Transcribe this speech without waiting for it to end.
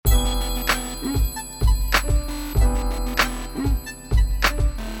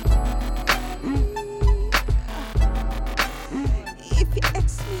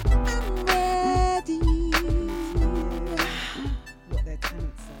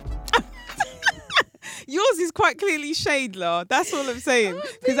is quite clearly shade, law. That's all I'm saying.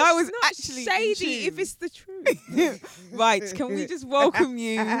 Because I was not actually shady if it's the truth. Right, can we just welcome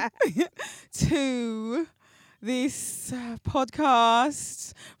you to this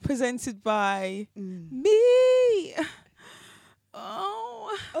podcast presented by me.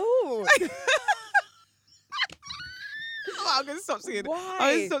 Oh. I'm going to stop singing. Why?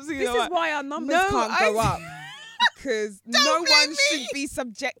 I'm gonna stop singing. This is why our numbers can't go up. Because no one should be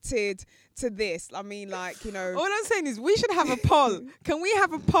subjected to this. I mean, like, you know. All I'm saying is we should have a poll. Can we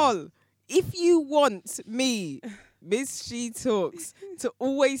have a poll? If you want me, Miss She Talks, to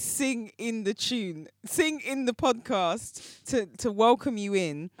always sing in the tune, sing in the podcast to welcome you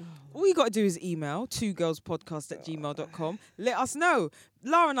in, all you got to do is email 2girlspodcast@gmail.com. Let us know.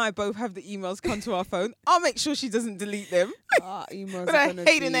 Lara and I both have the emails come to our phone. I'll make sure she doesn't delete them. Our emails But are I going to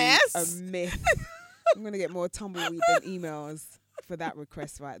hate be an ass. a myth. I'm going to get more tumbleweed than emails for that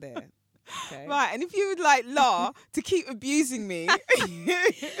request right there. Okay. Right, and if you would like La to keep abusing me.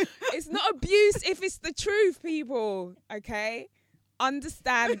 It's not abuse if it's the truth, people. Okay?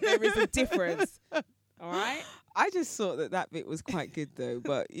 Understand there is a difference. All right? I just thought that bit was quite good though,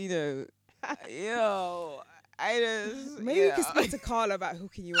 but I just Maybe we can speak to Carla about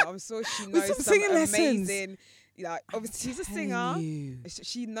hooking you up. I'm sure she knows some some singing amazing. Like, obviously, she's a singer. You.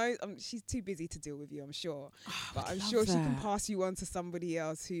 She knows. She's too busy to deal with you, I'm sure. But I'm love sure she can that. pass you on to somebody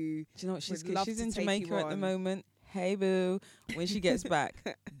else who. Do you know what she's would good? love She's to in take Jamaica you at the on. moment. Hey boo, when she gets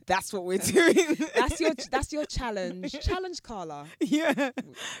back, that's what we're doing. That's your challenge. Challenge Carla. Yeah.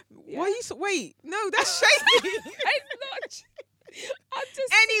 Why you wait? No, that's shady. It's not. I'm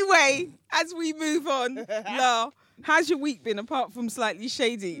just. Anyway, as we move on, La, how's your week been apart from slightly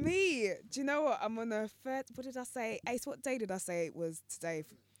shady? Me, do you know what? I'm on the third. What did I say? Ace, what day did I say it was today?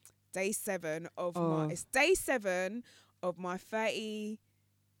 Day 7 of my. It's day 7 of my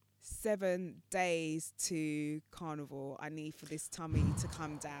 37 days to carnival. I need for this tummy to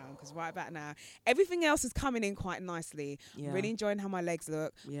come down because right about now, everything else is coming in quite nicely. Yeah. I'm really enjoying how my legs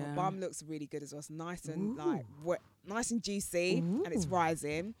look. Yeah. My bum looks really good as well. It's nice and like nice and juicy, and it's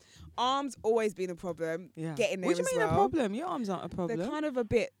rising. Arms always been a problem. Yeah. Getting there What do you as mean well. a problem? Your arms aren't a problem. They're kind of a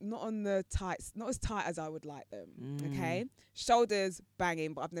bit not on the tights, not as tight as I would like them. Okay, shoulders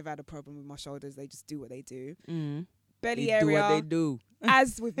banging, but I've never had a problem with my shoulders. They just do what they do. Belly They area, do what they do.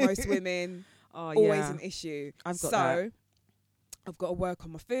 as with most women, always an issue. I've got so that. I've got to work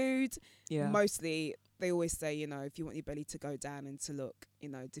on my food. Yeah. Mostly, they always say, you know, if you want your belly to go down and to look, you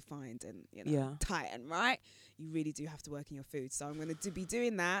know, defined and tight and right, you really do have to work in your food. So I'm going to be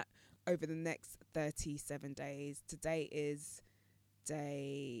doing that over the next 37 days. Today is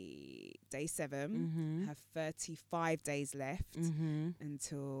day 7. Have 35 days left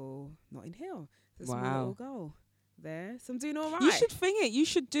until Notting Hill. That's my little goal there. So I'm doing all right. You should thing it. You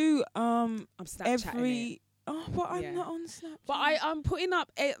should do I'm Snapchatting it. But I'm not on Snapchat. But I'm putting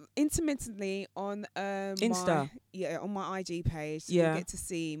up intermittently on Insta. On my IG page. So Yeah. you get to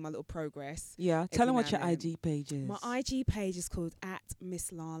see my little progress. Yeah. Tell them every what now your and then. IG page is. My IG page is called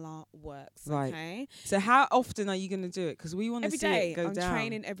 @MissLalaWorks. Right. Okay. So how often are you going to do it? Because we want to Every see day. it go I'm down.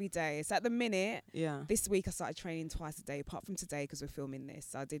 training every day. So at the minute, Yeah. this week I started training twice a day, apart from today because we're filming this.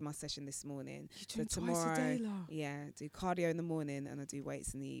 So I did my session this morning. You're doing So twice a day, tomorrow, La. yeah, do cardio in the morning and I do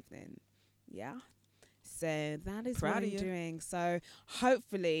weights in the evening. Yeah. So that is Proud what of I'm you. doing. So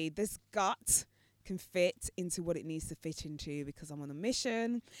hopefully this gut can fit into what it needs to fit into because I'm on a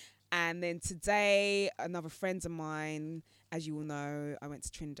mission. And then today, another friend of mine, as you all know, I went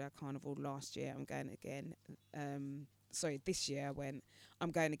to Trinidad Carnival last year. I'm going again. This year I went.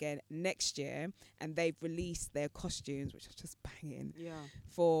 I'm going again next year. And they've released their costumes, which are just banging, Yeah.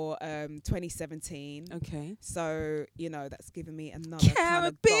 for 2017. Okay. So, you know, that's given me another kind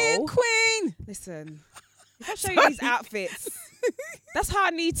of Caribbean goal. Queen. Listen, if I show you these outfits, that's how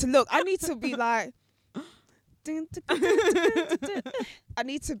I need to look. I need to be like, I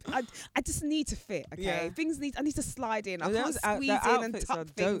just need to fit, okay? Yeah. I need to slide in. I Those can't squeeze the in and outfits are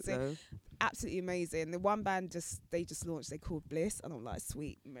tuck dope things in. though. Absolutely amazing. The one band they just launched, they called Bliss, and I'm like,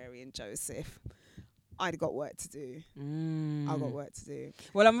 sweet Mary and Joseph. I got work to do. I got work to do.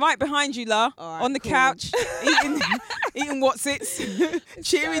 Well, I'm right behind you, La, All right, on the cool. couch, eating what's-its,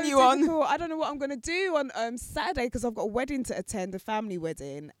 cheering So you on. difficult. I don't know what I'm going to do on Saturday because I've got a wedding to attend, a family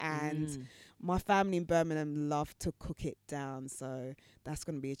wedding, and my family in Birmingham love to cook it down. So that's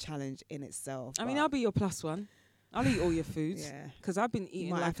going to be a challenge in itself. I mean, I'll be your plus one. I'll eat all your foods. Yeah. Because I've been eating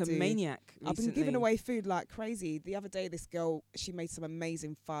Might like a have to. maniac recently. I've been giving away food like crazy. The other day, this girl, she made some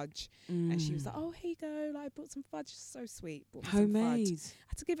amazing fudge, and she was like, "Oh, here you go! Like, I brought some fudge. So sweet. Brought me some fudge. Homemade. I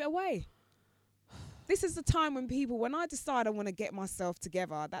had to give it away. this is the time when I decide I want to get myself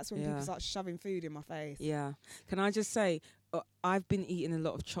together, that's when people start shoving food in my face. Yeah. Can I just say, I've been eating a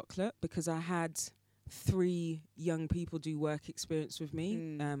lot of chocolate because I had 3 young people do work experience with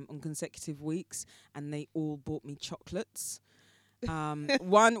me on consecutive weeks, and they all bought me chocolates.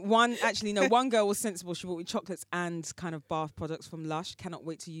 One girl was sensible. She bought me chocolates and kind of bath products from Lush. Cannot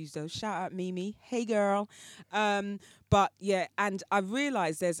wait to use those. Shout out Mimi. Hey girl. But yeah, and I've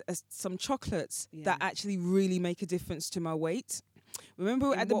realized there's some chocolates that actually really make a difference to my weight.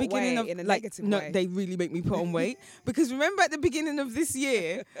 Remember at the beginning of they really make me put on weight because remember at the beginning of this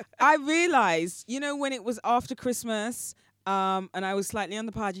year, I realized, when it was after Christmas, and I was slightly on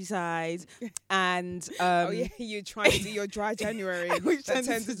the podgy side, and you're trying to do your dry January, which that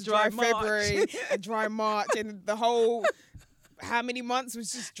turns to dry February, a dry March, and the whole how many months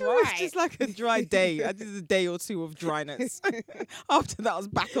was just dry. It was just like a dry day. I did a day or two of dryness. After that, I was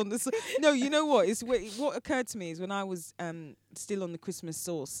back on the. No, you know what? What occurred to me is when I was still on the Christmas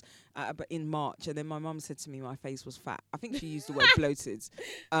sauce, but in March, and then my mum said to me my face was fat. I think she used the word bloated.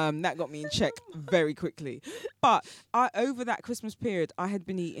 That got me in check very quickly. But over that Christmas period, I had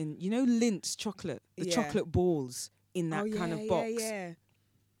been eating, Lint's chocolate, the chocolate balls in that kind of box. Yeah.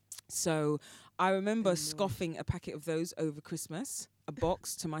 So I remember scoffing a packet of those over Christmas, a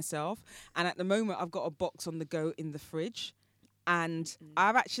box to myself. And at the moment, I've got a box on the go in the fridge. And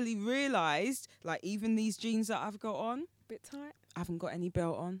I've actually realised, like, even these jeans that I've got on, bit tight. I haven't got any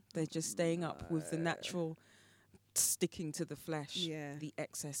belt on. They're just staying up with the natural sticking to the flesh, the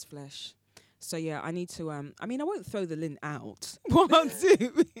excess flesh. So, yeah, I need to, I won't throw the lint out. What I'll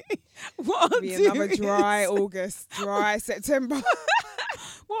do, another dry August, dry September.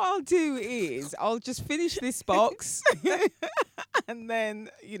 What I'll do is I'll just finish this box and then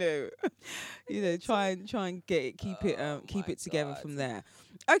try and keep it together from there.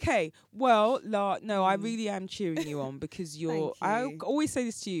 Okay, well, I really am cheering you on because I always say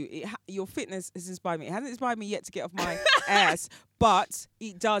this to you. Your fitness has inspired me. It hasn't inspired me yet to get off my ass, but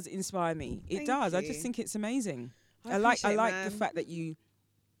it does inspire me. It does. I just think it's amazing. I like the fact that you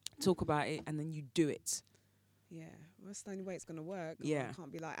talk about it and then you do it. Yeah. Well, that's the only way it's going to work. Yeah. I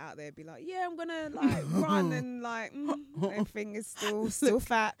can't be like out there, be like, yeah, I'm going to like run and like, everything is still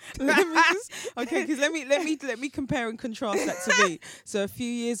fat. Because let me compare and contrast that to me. So a few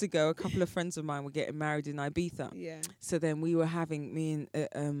years ago, a couple of friends of mine were getting married in Ibiza. Yeah. So then me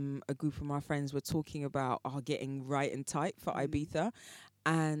and a group of my friends were talking about getting right and tight for Ibiza.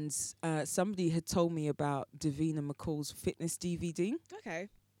 And somebody had told me about Davina McCall's fitness DVD. Okay.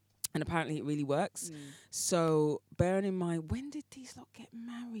 And apparently it really works. So bearing in mind, when did these lot get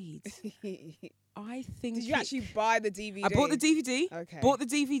married? I think. Did you actually buy the DVD? I bought the DVD. Okay. Bought the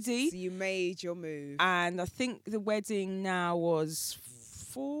DVD. So you made your move. And I think the wedding now was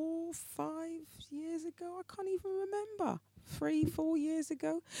 4-5 years ago. I can't even remember. 3-4 years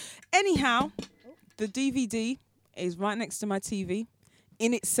ago. Anyhow, the DVD is right next to my TV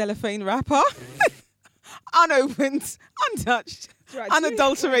in its cellophane wrapper. Unopened, untouched,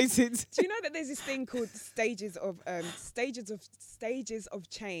 unadulterated. Do you know that there's this thing called stages of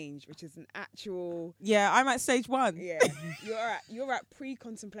change, which is an actual. Yeah, I'm at stage 1. Yeah, you're at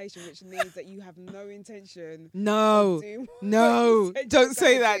pre-contemplation, which means that you have no intention. No, don't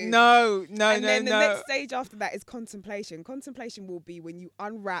say that. No. And then the next stage after that is contemplation. Contemplation will be when you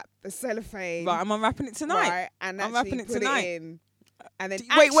unwrap the cellophane. Right, I'm unwrapping it tonight. Right, and I'm wrapping it tonight. It in. And then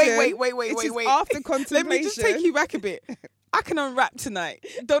wait. After contemplation. Let me just take you back a bit. I can unwrap tonight.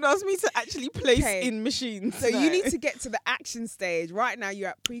 Don't ask me to actually place in machines. So you need to get to the action stage. Right now you're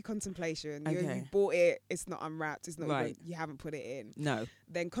at pre-contemplation. Okay. You bought it. It's not unwrapped. It's not right. You haven't put it in. No.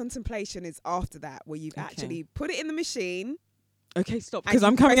 Then contemplation is after that, where you've actually put it in the machine. Okay, stop. Because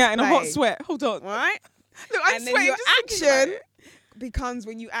I'm coming out in a hot sweat. Hold on. Right? Look, I'm and sweating. Then your action becomes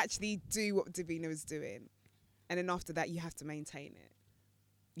when you actually do what Davina was doing. And then after that, you have to maintain it.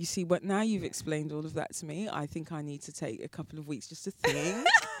 You see, but now you've explained all of that to me. I think I need to take a couple of weeks just to think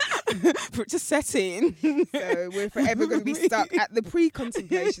for it to set in. So we're forever going to be stuck at the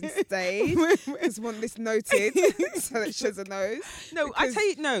pre-contemplation stage. Just want this noted so that Shazza knows. No, I tell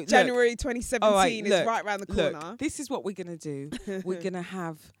you, no. January 2017 is right around the corner. Look, this is what we're going to do. We're going to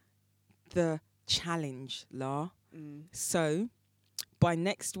have the challenge, La. So by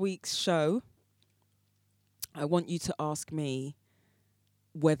next week's show, I want you to ask me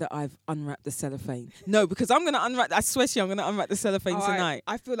whether I've unwrapped the cellophane. No, because I'm going to unwrap. I swear to you, I'm going to unwrap the cellophane tonight.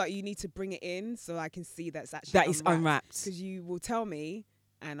 I feel like you need to bring it in so I can see that is unwrapped. Because you will tell me,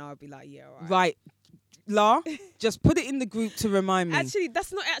 and I'll be like, yeah, all right. Right. La, just put it in the group to remind me. Actually,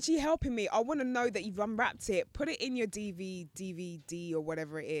 that's not actually helping me. I want to know that you've unwrapped it. Put it in your DVD or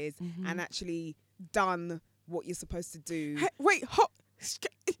whatever it is, and actually done what you're supposed to do. Hey, wait,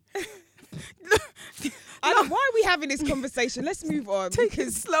 Why are we having this conversation? Let's move on. Take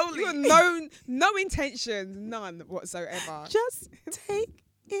it slowly. You got no intentions, none whatsoever. Just take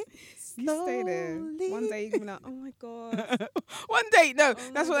it slowly. Stay there. One day you're gonna be like, oh my God. One day, no, Oh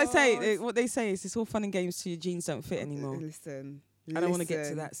that's my what they say. God. What they say is it's all fun and games till your jeans don't fit anymore. Listen. I don't want to get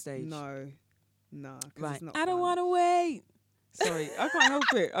to that stage. No. Right. It's not I don't fun. want to wait. Sorry, I can't help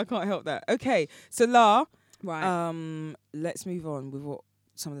it. I can't help that. Okay, so La, Right. let's move on with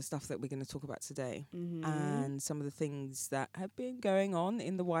some of the stuff that we're going to talk about today, and some of the things that have been going on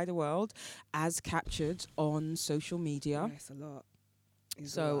in the wider world as captured on social media. Yes, a lot.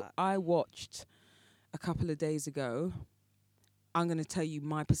 So I watched a couple of days ago. I'm going to tell you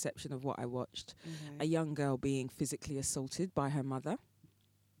my perception of what I watched. A young girl being physically assaulted by her mother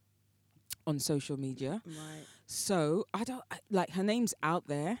on social media. Right. So her name's out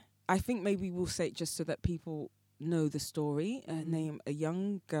there. I think maybe we'll say it just so that people know the story. A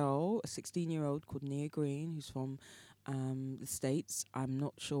young girl, a 16-year-old called Nia Green, who's from the States. I'm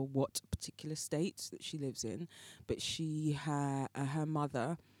not sure what particular states that she lives in, but her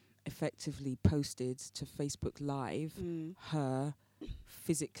mother effectively posted to Facebook Live her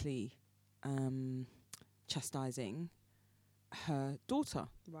physically chastising her daughter,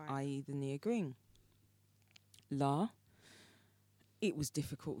 i.e. the Nia Green. It was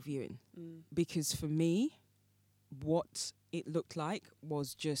difficult viewing because for me, what it looked like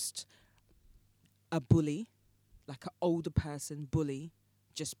was just a bully, like an older person bully,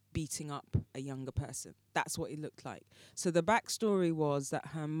 just beating up a younger person. That's what it looked like. So the backstory was that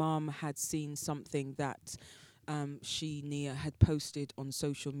her mum had seen something that Nia had posted on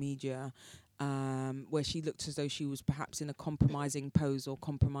social media, where she looked as though she was perhaps in a compromising pose or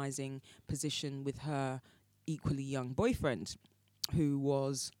compromising position with her equally young boyfriend, who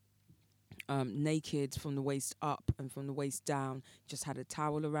was naked from the waist up and from the waist down, just had a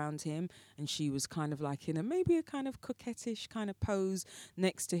towel around him, and she was kind of like in maybe a kind of coquettish kind of pose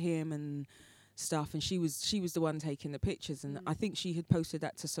next to him and stuff, and she was the one taking the pictures, and I think she had posted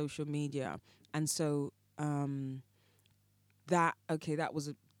that to social media, and so that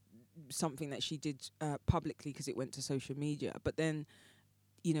was something that she did publicly because it went to social media. But then,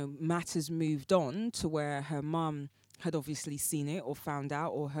 matters moved on to where her mum had obviously seen it or found out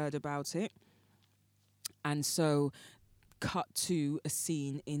or heard about it. And so cut to a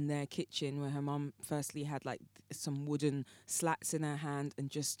scene in their kitchen where her mum firstly had like some wooden slats in her hand and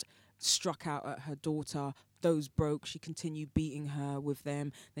just struck out at her daughter. Those broke. She continued beating her with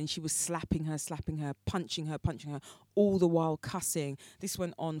them. Then she was slapping her, punching her, all the while cussing. This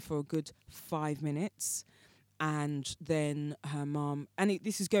went on for a good 5 minutes. And then her mum,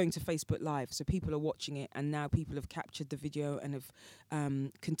 this is going to Facebook Live, so people are watching it, and now people have captured the video and have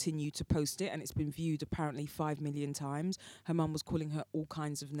continued to post it, and it's been viewed apparently 5 million times. Her mum was calling her all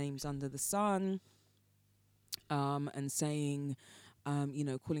kinds of names under the sun, and saying,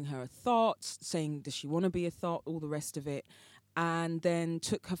 calling her a thought, saying, does she want to be a thought, all the rest of it. And then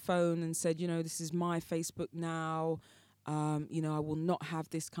took her phone and said, this is my Facebook now, I will not have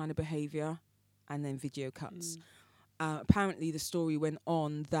this kind of behaviour. And then video cuts. Apparently the story went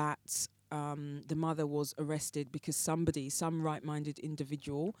on that the mother was arrested because some right-minded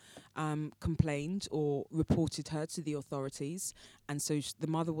individual complained or reported her to the authorities. And so the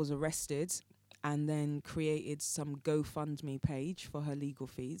mother was arrested and then created some GoFundMe page for her legal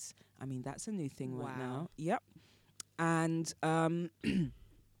fees. I mean, that's a new thing right now. Yep. And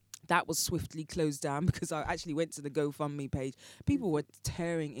that was swiftly closed down because I actually went to the GoFundMe page. People were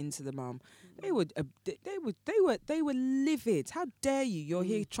tearing into the mum. They were livid. How dare you? You're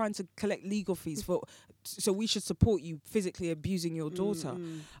here trying to collect legal fees so we should support you physically abusing your daughter.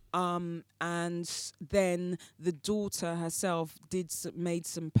 And then the daughter herself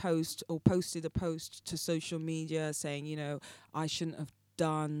posted a post to social media saying, I shouldn't have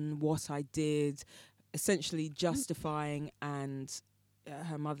done what I did, essentially justifying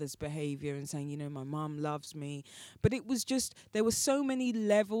her mother's behavior and saying, my mum loves me. But it was just, there were so many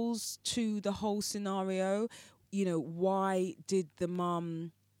levels to the whole scenario. Why did the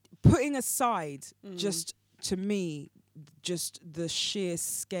mum, putting aside just, to me, just the sheer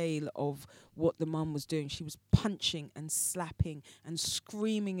scale of what the mum was doing. She was punching and slapping and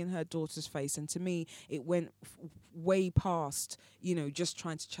screaming in her daughter's face. And to me, it went way past, just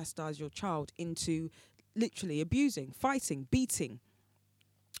trying to chastise your child into literally abusing, fighting, beating,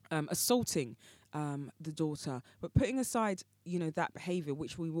 assaulting the daughter. But putting aside, that behaviour,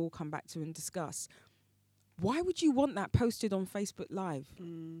 which we will come back to and discuss, why would you want that posted on Facebook Live?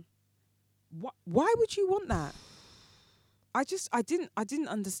 Why would you want that? I didn't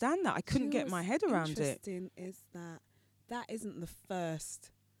understand that. I couldn't get my head around it. Interesting is that isn't the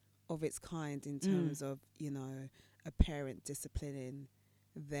first of its kind in terms of, you know, a parent disciplining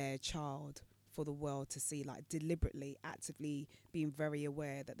their child for the world to see, like deliberately, actively being very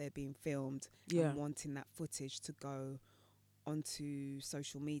aware that they're being filmed and wanting that footage to go onto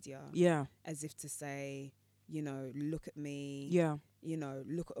social media. Yeah. As if to say, you know, look at me. Yeah. You know,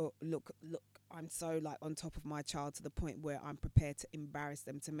 look, I'm so like on top of my child to the point where I'm prepared to embarrass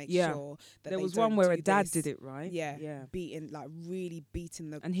them to make sure that there they was don't one where do a dad this. did it, right? Yeah. Yeah. Really beating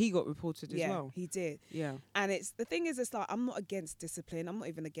the. And he got reported as well. He did. Yeah. And the thing is, it's like, I'm not against discipline. I'm not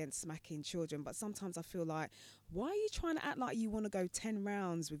even against smacking children. But sometimes I feel like, why are you trying to act like you want to go 10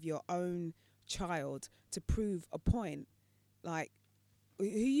 rounds with your own child to prove a point? Like, who are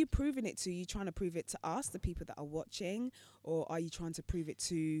you proving it to? Are you trying to prove it to us, the people that are watching? Or are you trying to prove it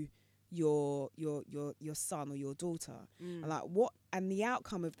to your son or your daughter? And like, what, and the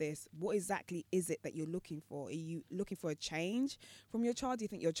outcome of this, what exactly is it that you're looking for? Are you looking for a change from your child? Do you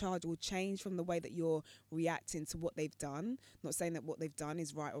think your child will change from the way that you're reacting to what they've done? Not saying that what they've done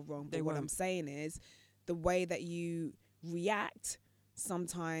is right or wrong, but what I'm saying is the way that you react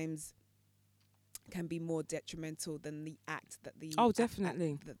sometimes can be more detrimental than the act that the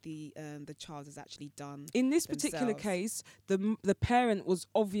definitely that the child has actually done. In this particular case, the parent was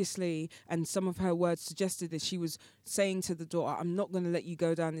obviously, and some of her words suggested that she was saying to the daughter, I'm not going to let you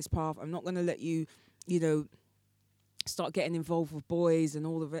go down this path. I'm not going to let you, you know, start getting involved with boys and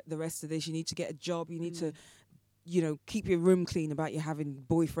all the rest of this. You need to get a job. You need to, you know, keep your room clean about you having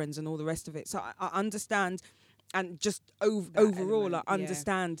boyfriends and all the rest of it. So I understand. And just overall, element, I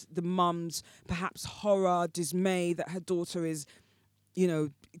understand the mum's perhaps horror, dismay that her daughter is, you know,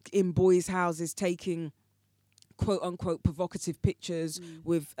 in boys' houses taking quote unquote provocative pictures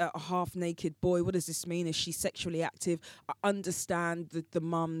with a half-naked boy. What does this mean? Is she sexually active? I understand the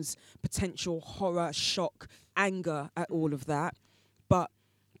mum's potential horror, shock, anger at all of that. But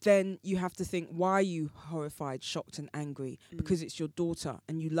then you have to think, why are you horrified, shocked and angry? Because it's your daughter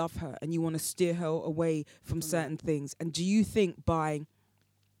and you love her and you want to steer her away from certain things. And do you think by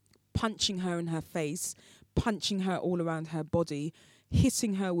punching her in her face, punching her all around her body,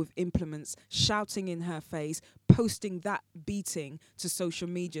 hitting her with implements, shouting in her face, posting that beating to social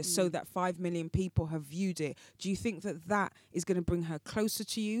media so that 5 million people have viewed it, do you think that that is going to bring her closer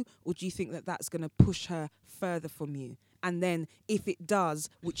to you, or do you think that that's going to push her further from you? And then if it does,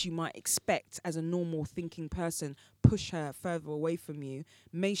 which you might expect as a normal thinking person, push her further away from you,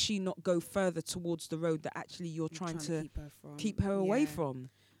 may she not go further towards the road that actually you're trying to keep her away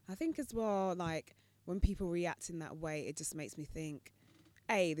from? I think as well, like, when people react in that way, it just makes me think,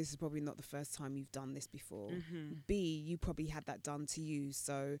 A, this is probably not the first time you've done this before. B, you probably had that done to you.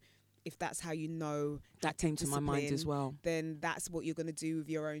 So if that's how you know that came to my mind as well, then that's what you're going to do with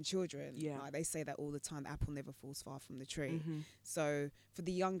your own children. Like they say that all the time, the apple never falls far from the tree. So for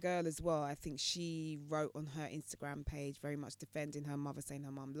the young girl as well, I think she wrote on her Instagram page very much defending her mother, saying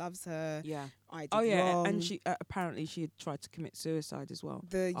her mum loves her. I did wrong. And she apparently she had tried to commit suicide as well.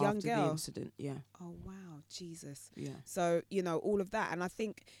 The young girl, after the incident. Oh wow, Jesus. Yeah. So, you know, all of that. And I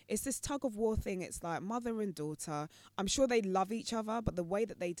think it's this tug of war thing. It's like mother and daughter. I'm sure they love each other, but the way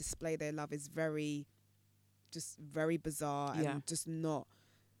that they display their love is very bizarre and just not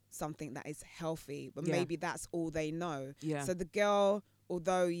something that is healthy. But maybe that's all they know. So the girl,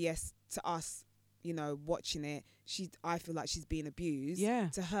 although yes, to us, you know, watching it, I feel like she's being abused.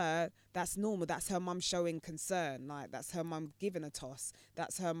 To her, that's normal. That's her mum showing concern. Like, that's her mum giving a toss.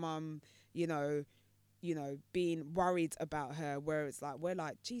 That's her mum, you know, being worried about her, where it's like, we're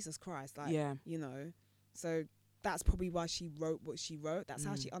like, Jesus Christ, like, you know. So that's probably why she wrote what she wrote. That's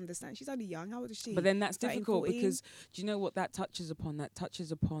how she understands. She's only young. How old is she? But then that's difficult 14? Because do you know what that touches upon? That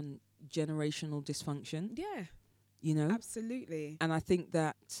touches upon generational dysfunction. Yeah. You know? Absolutely. And I think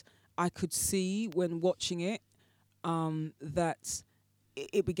that I could see when watching it, that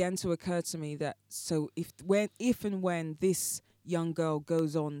it began to occur to me that if and when this young girl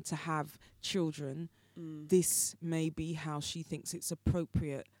goes on to have children, this may be how she thinks it's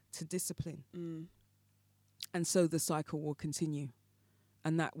appropriate to discipline. And so the cycle will continue.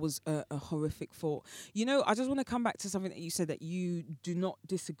 And that was a horrific thought. You know, I just want to come back to something that you said, that you do not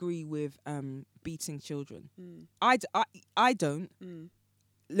disagree with beating children. I don't.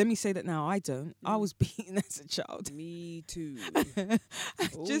 Let me say that now, I don't. I was beaten as a child. Me too. I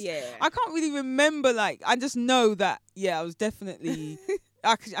can't really remember, like, I just know that, I was definitely...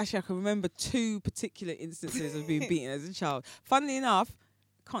 I can remember 2 particular instances of being beaten as a child. Funnily enough,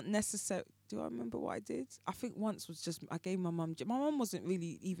 can't necessarily... Do I remember what I did? I think once was just I gave my mum. My mum wasn't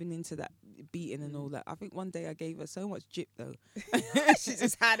really even into that beating and all that. I think one day I gave her so much jip though. She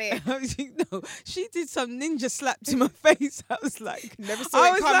just had it. No, she did some ninja slap to my face. I was like, never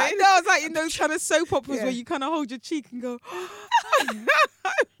saw it coming. I was like in those kind of soap operas where you kind of hold your cheek and go. I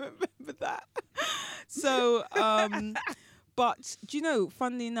remember that. So, but do you know?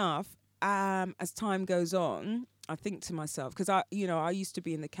 Funnily enough, as time goes on, I think to myself, because I used to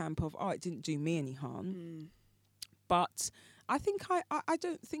be in the camp of, it didn't do me any harm. But I think I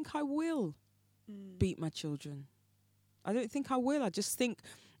don't think I will beat my children. I don't think I will. I just think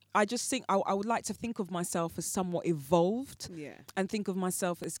I would like to think of myself as somewhat evolved and think of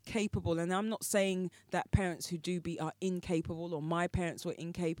myself as capable. And I'm not saying that parents who do beat are incapable or my parents were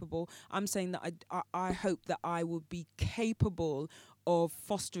incapable. I'm saying that I hope that I will be capable of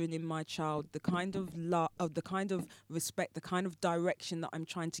fostering in my child the kind of love, the kind of respect, the kind of direction that I'm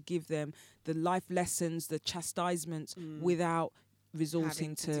trying to give them, the life lessons, the chastisements without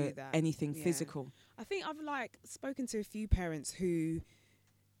resorting to anything physical. I think I've spoken to a few parents who,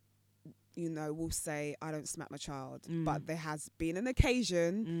 will say, I don't smack my child, but there has been an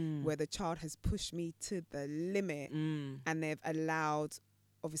occasion where the child has pushed me to the limit and they've allowed,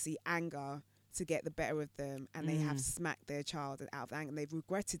 obviously, anger to get the better of them, and they have smacked their child out of anger and they've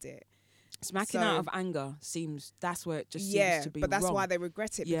regretted it. Smacking out of anger that's where it just seems to be but that's wrong. why they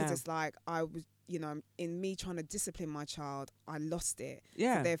regret it, because it's like, I was, in me trying to discipline my child, I lost it.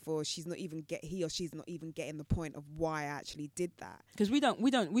 So therefore he or she's not even getting the point of why I actually did that. Because we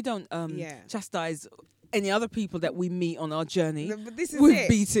don't chastise any other people that we meet on our journey but this is with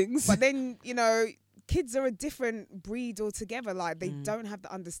beatings. But then, kids are a different breed altogether. Like, they don't have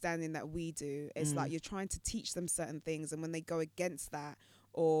the understanding that we do. It's like you're trying to teach them certain things, and when they go against that,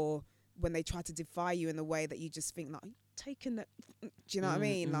 or when they try to defy you in a way that you just think, like, taking that, do you know what I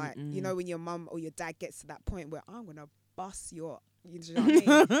mean? Like, when your mum or your dad gets to that point where I'm gonna bust your, you know what I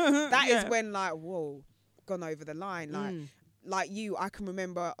mean? That is when, like, whoa, gone over the line. Like you, I can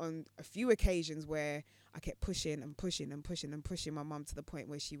remember on a few occasions where I kept pushing and pushing and pushing and pushing my mum to the point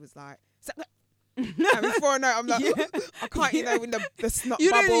where she was like, and before I know, I'm like, I can't, when the snot you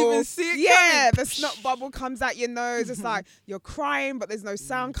bubble. don't even see it the snot bubble comes out your nose. It's like you're crying, but there's no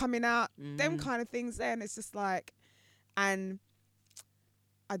sound coming out. Them kind of things there, and it's just like, and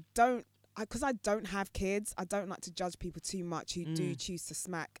because I don't have kids, I don't like to judge people too much who do choose to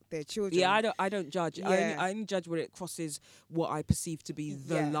smack their children. Yeah, I don't judge. Yeah. I only judge when it crosses what I perceive to be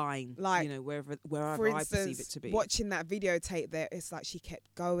the line. Like, wherever for instance, I perceive it to be. Watching that videotape there, it's like she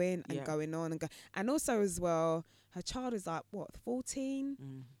kept going and going on and going. And also as well, her child is like, what,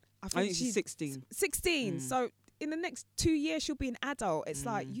 14? I think she's 16. 16. So in the next 2 years, she'll be an adult. It's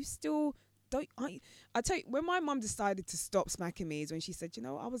like, you still don't. I tell you, when my mum decided to stop smacking me is when she said,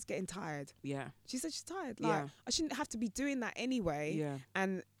 I was getting tired. Yeah. She said she's tired. Like, I shouldn't have to be doing that anyway. Yeah.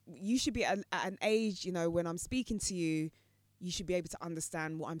 And you should be at an age, when I'm speaking to you, you should be able to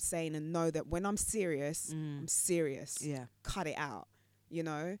understand what I'm saying and know that when I'm serious, I'm serious. Yeah. Cut it out,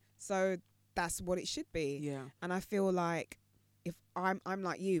 So that's what it should be. Yeah. And I feel like if I'm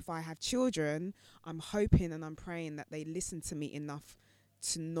like you, if I have children, I'm hoping and I'm praying that they listen to me enough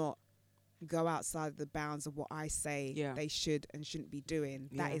to not go outside the bounds of what I say they should and shouldn't be doing.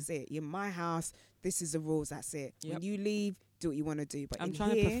 That is it. You're in my house. This is the rules. That's it. Yep. When you leave, do what you want to do. But I'm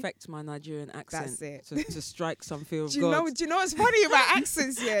trying to perfect my Nigerian accent. That's it. To strike some feel of Do you know what's funny about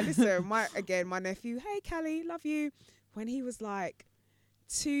accents? Yeah, listen, my nephew, hey, Callie, love you. When he was like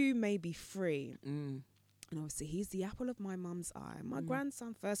 2, maybe 3, and obviously he's the apple of my mum's eye. My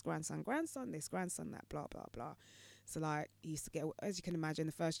grandson, first grandson, this, grandson, that, blah, blah, blah. So, like, he used to get, as you can imagine,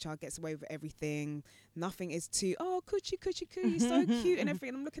 the first child gets away with everything. Nothing is too, coochie, you're so cute and everything.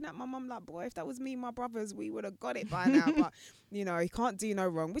 And I'm looking at my mum like, boy, if that was me and my brothers, we would have got it by now. But, he can't do no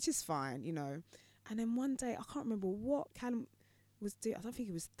wrong, which is fine, And then one day, I can't remember what Callum was doing. I don't think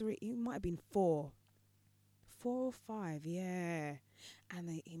he was 3. He might have been 4. 4 or 5, yeah.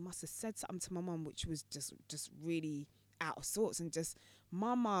 And he must have said something to my mum, which was just really out of sorts. And just,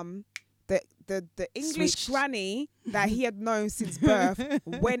 my mum... The English granny that he had known since birth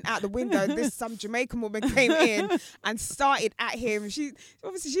went out the window. Some Jamaican woman came in and started at him. She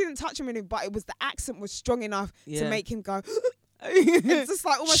didn't touch him, but it was the accent was strong enough to make him go. It's just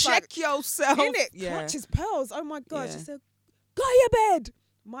like almost check yourself. Clutch his pearls. Oh my God! She said, "Go to your bed."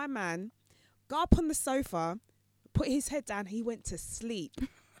 My man got up on the sofa, put his head down. He went to sleep.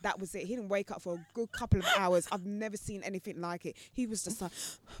 That was it. He didn't wake up for a good couple of hours. I've never seen anything like it. He was just like,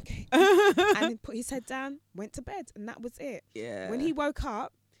 okay. And then put his head down, went to bed, and that was it. Yeah. When he woke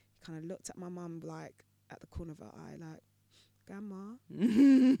up, he kind of looked at my mum like at the corner of her eye, like, Grandma,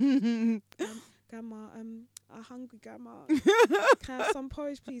 Grandma, I'm hungry, Grandma. Can I have some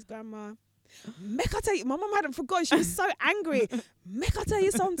porridge, please, Grandma? Make I tell you, my mum hadn't forgotten. She was so angry. Make I tell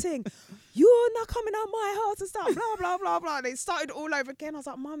you something. You're not coming out my house and stuff. Blah, blah, blah, blah. And it started all over again. I was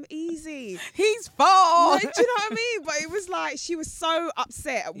like, Mum, easy. He's far. Do you know what I mean? But it was like, she was so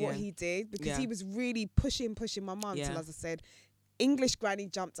upset at what he did because he was really pushing my mum till, as I said, English granny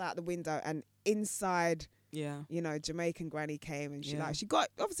jumped out the window and inside, you know, Jamaican granny came and she got,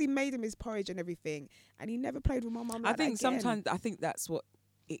 obviously made him his porridge and everything. And he never played with my mum like I think that again. sometimes, I think that's what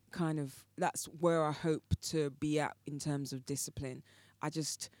it kind of, that's where I hope to be at in terms of discipline. I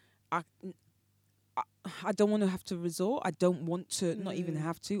don't want to have to resort. I don't want to not even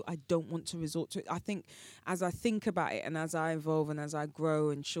have to. I don't want to resort to it. I think as I think about it and as I evolve and as I grow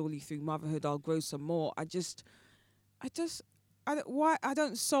and surely through motherhood I'll grow some more. I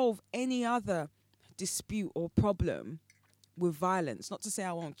don't solve any other dispute or problem with violence. Not to say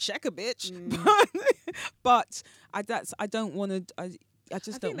I won't check a bitch, but I don't want to. I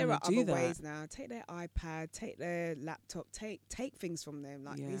just don't want to do that. I think there are other ways now. Take their iPad, take their laptop, take things from them.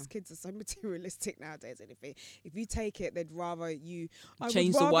 Like these kids are so materialistic nowadays. Anything, if you take it, they'd rather you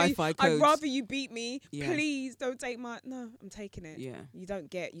change the Wi-Fi codes. I'd rather you beat me. Please don't take my. No, I'm taking it. Yeah. You don't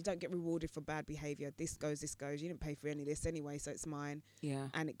get rewarded for bad behavior. This goes. You didn't pay for any of this anyway, so it's mine. Yeah.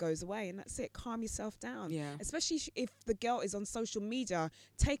 And it goes away, and that's it. Calm yourself down. Yeah. Especially if the girl is on social media,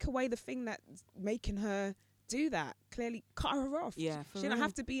 take away the thing that's making her do that. Clearly cut her off. Yeah, she don't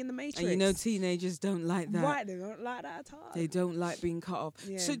have to be in the matrix. And you know teenagers don't like that. Right, they don't like that at all. They don't like being cut off.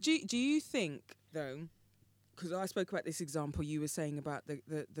 Yeah. So do you think though, because I spoke about this example you were saying about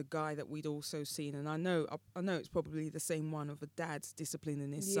the guy that we'd also seen, and I know it's probably the same one of a dad's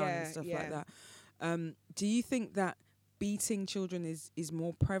disciplining his son and stuff like that. Do you think that beating children is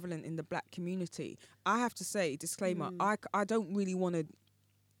more prevalent in the black community? I have to say, disclaimer, I don't really want to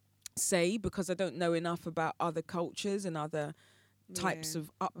say because I don't know enough about other cultures and other types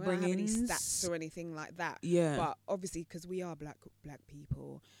of upbringings. I don't have any stats or anything like that. Yeah. But obviously, because we are black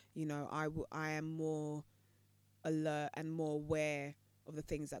people, you know, I am more alert and more aware of the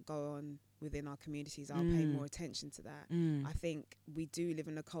things that go on within our communities. I'll pay more attention to that. I think we do live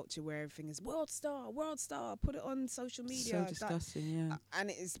in a culture where everything is world star, put it on social media. So disgusting,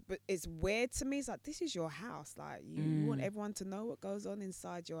 and it's weird to me. It's like, this is your house. Like, you want everyone to know what goes on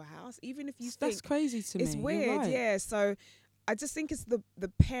inside your house, even if you think that's crazy to me. It's weird, right. So I just think it's the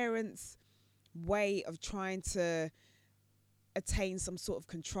parents' way of trying to attain some sort of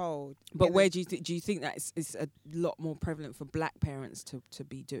control. But where do you think that it's a lot more prevalent for black parents to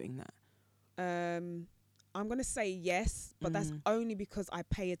be doing that? I'm going to say yes, but that's only because I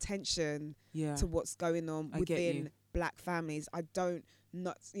pay attention to what's going on within black families. I don't,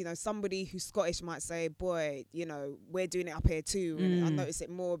 somebody who's Scottish might say, boy, you know, we're doing it up here too. And I notice it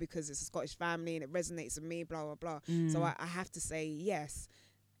more because it's a Scottish family and it resonates with me, blah, blah, blah. So I have to say yes,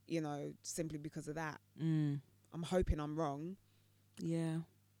 you know, simply because of that. I'm hoping I'm wrong. Yeah.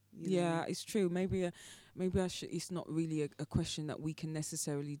 Yeah, it's true. Maybe I should. It's not really a question that we can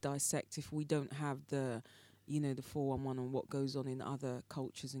necessarily dissect if we don't have the 411 on what goes on in other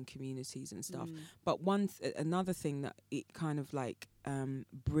cultures and communities and stuff. But another thing that it kind of like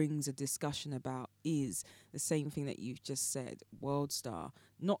brings a discussion about is the same thing that you've just said, World Star.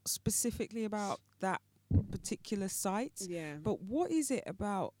 Not specifically about that particular site, but what is it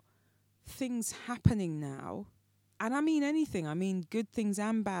about things happening now? And I mean anything. I mean good things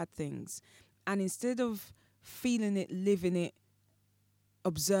and bad things. And instead of feeling it, living it,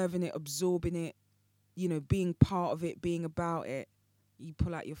 observing it, absorbing it, you know, being part of it, being about it, you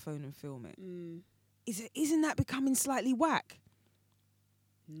pull out your phone and film it. Isn't that becoming slightly whack?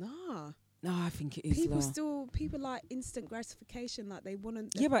 Nah. No, I think it is. People like instant gratification, like they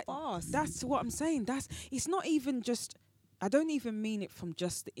want to fast. That's what I'm saying. It's not even just, I don't even mean it from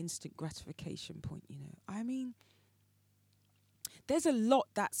just the instant gratification point, you know. I mean, there's a lot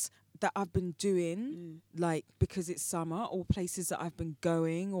that I've been doing, like because it's summer, or places that I've been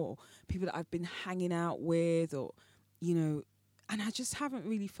going, or people that I've been hanging out with, or, you know, and I just haven't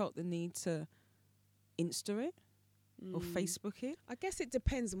really felt the need to Insta it or Facebook it. I guess it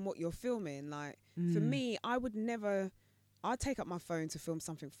depends on what you're filming. Like for me, I'd take up my phone to film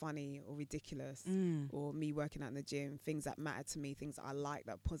something funny or ridiculous, or me working out in the gym, things that matter to me, things that I like,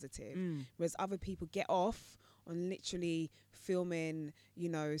 that are positive. Whereas other people get off on literally filming, you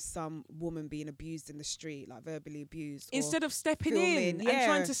know, some woman being abused in the street, like verbally abused. Instead of stepping in and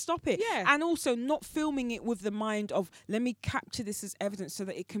trying to stop it. Yeah. And also not filming it with the mind of, let me capture this as evidence so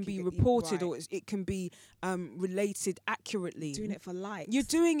that it can be reported or it can be related accurately. Doing it for likes. You're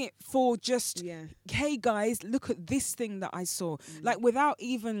doing it for just, hey guys, look at this thing that I saw. Like without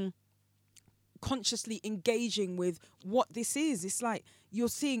even consciously engaging with what this is. It's like you're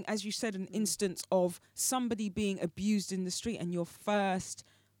seeing, as you said, an instance of somebody being abused in the street, and your first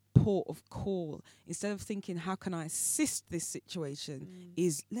port of call, instead of thinking how can I assist this situation,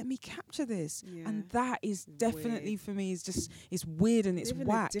 is let me capture this. And that is definitely for me is just, it's weird and it's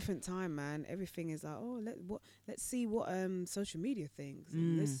whack. A different time, man. Everything is like, oh, let's see what social media thinks,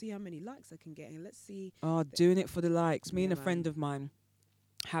 and let's see how many likes I can get, and let's see doing it for the likes. Me and a friend of mine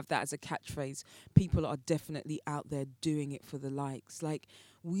have that as a catchphrase. People are definitely out there doing it for the likes. Like,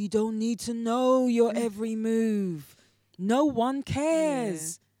 we don't need to know your every move. No one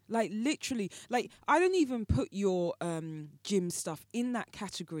cares. Like, literally, like, I don't even put your gym stuff in that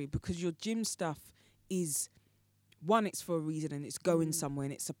category, because your gym stuff is, one, it's for a reason, and it's going somewhere,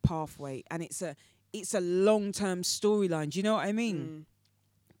 and it's a pathway, and it's a long-term storyline. Do you know what I mean?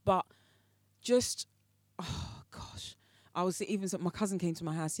 But just, oh gosh, my cousin came to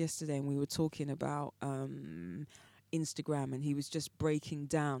my house yesterday, and we were talking about Instagram, and he was just breaking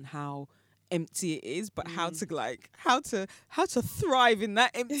down how empty it is, but how to thrive in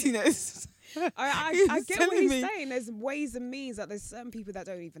that emptiness. I get what he's saying. There's ways and means. That there's certain people that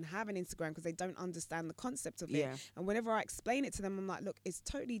don't even have an Instagram because they don't understand the concept of it. And whenever I explain it to them, I'm like, look, it's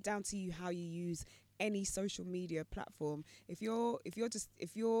totally down to you how you use any social media platform. If you've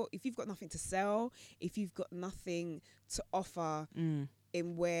got nothing to sell, if you've got nothing to offer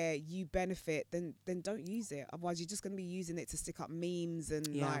in where you benefit, then don't use it. Otherwise, you're just going to be using it to stick up memes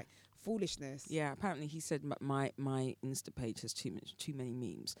and like foolishness. Yeah, apparently he said my Insta page has too many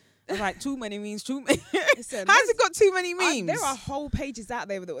memes. I was like, too many memes, too many. Listen, how's it got too many memes? There are whole pages out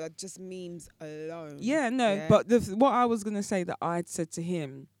there that are just memes alone. Yeah, no, but what I was gonna say that I'd said to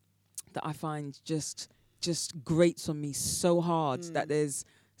him that I find just grates on me so hard that there's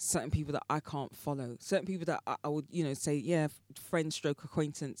certain people that I can't follow, certain people that I would, say, friend stroke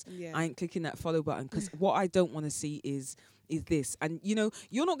acquaintance. I ain't clicking that follow button, because what I don't want to see is this. And,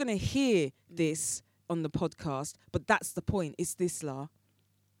 you're not going to hear this on the podcast, but that's the point. It's this, La.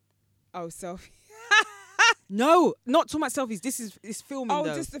 Oh, selfie. No, not talking about selfies. It's filming,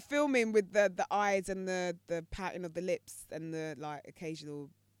 though. Just the filming with the eyes and the pouting of the lips and the, like, occasional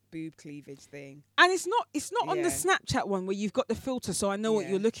boob cleavage thing. And it's not on the Snapchat one where you've got the filter, so I know what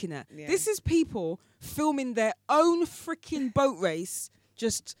you're looking at. This is people filming their own freaking boat race,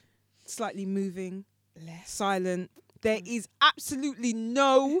 just slightly moving, silent. There is absolutely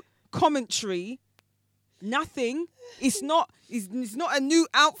no commentary, nothing. It's not a new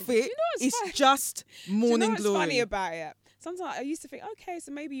outfit. It's funny? Just morning glory. What's funny about it? Sometimes I used to think, okay,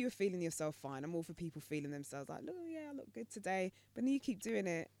 so maybe you're feeling yourself fine. I'm all for people feeling themselves like, look, I look good today. But then you keep doing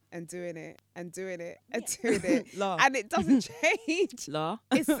it and doing it and doing it and doing it. And it doesn't change. It's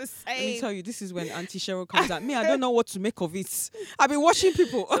the same. Let me tell you, this is when Auntie Cheryl comes at me. I don't know what to make of it. I've been watching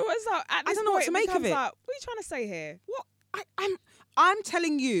people. So it's like, I don't know what to make of it. Like, what are you trying to say here? What? I'm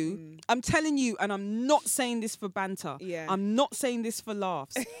telling you, and I'm not saying this for banter. I'm not saying this for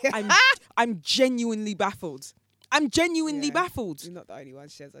laughs. I'm genuinely baffled. I'm genuinely baffled. You're not the only one,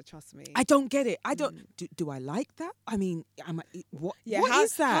 Sheza, trust me. I don't get it. I don't. Do I like that? I mean, what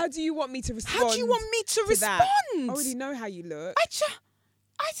is that? How do you want me to respond? How do you want me to respond? I already know how you look.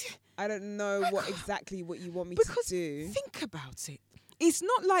 I don't know exactly what you want me to do. Think about it. It's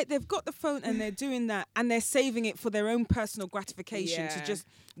not like they've got the phone and they're doing that and they're saving it for their own personal gratification to just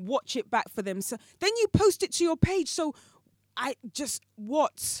watch it back for themselves. Then you post it to your page. So I just,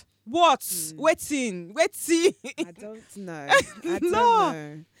 what? Wetting. I don't know.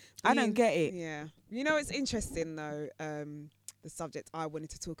 I don't get it. Yeah. It's interesting though. The subject I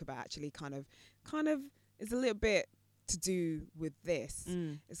wanted to talk about actually kind of is a little bit to do with this.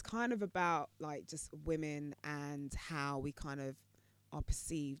 It's kind of about like just women and how we kind of are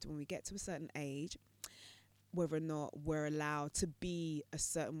perceived when we get to a certain age, whether or not we're allowed to be a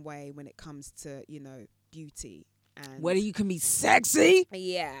certain way when it comes to, beauty. And whether you can be sexy.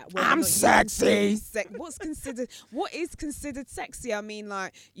 I'm sexy. What is considered sexy? I mean,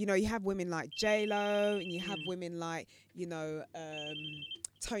 like, you have women like J-Lo, and you have women like,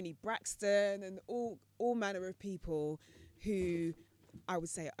 Toni Braxton, and all manner of people who I would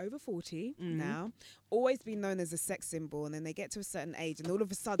say over 40 now, always been known as a sex symbol, and then they get to a certain age and all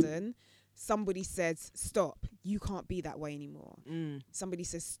of a sudden somebody says, stop, you can't be that way anymore. Somebody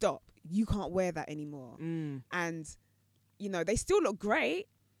says, stop, you can't wear that anymore. And, they still look great.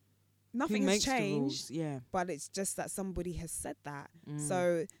 Nothing has changed, but it's just that somebody has said that.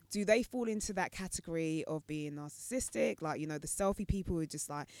 So do they fall into that category of being narcissistic? Like, the selfie people who are just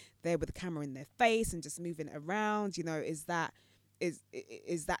like there with the camera in their face and just moving it around, is that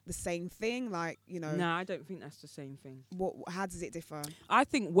is that the same thing? Like, you know? No, I don't think that's the same thing. How does it differ? I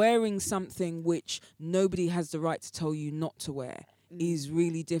think wearing something which nobody has the right to tell you not to wear is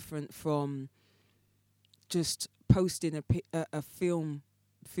really different from just posting a film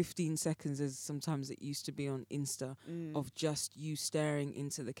 15 seconds, as sometimes it used to be on Insta, of just you staring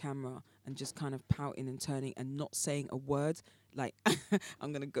into the camera and just kind of pouting and turning and not saying a word. Like,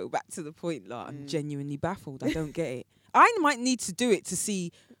 I'm going to go back to the point, like, I'm genuinely baffled. I don't get it. I might need to do it to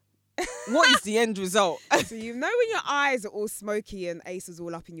see what is the end result. So you know when your eyes are all smoky and Ace was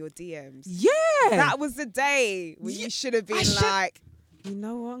all up in your DMs? Yeah. That was the day when you should have been like, you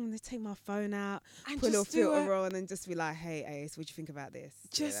know what, I'm going to take my phone out, put a little filter on and just be like, hey, Ace, what do you think about this?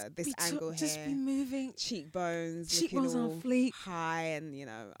 Just this angle here. Just be moving. Cheekbones looking all on fleek. High and, you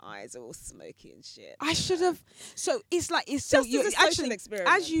know, eyes all smoky and shit. I should have. So it's like, it's just so as a social experiment.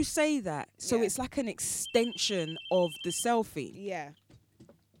 As you say that, so it's like an extension of the selfie. Yeah.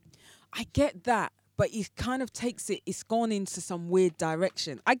 I get that. But it kind of takes it, it's gone into some weird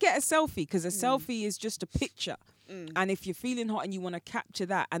direction. I get a selfie because a selfie is just a picture. And if you're feeling hot and you want to capture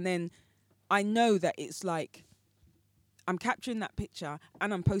that, and then I know that it's like, I'm capturing that picture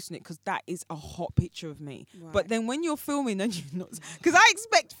and I'm posting it because that is a hot picture of me. Right. But then when you're filming and you're not, because I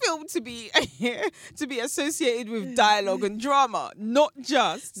expect film to be associated with dialogue and drama, not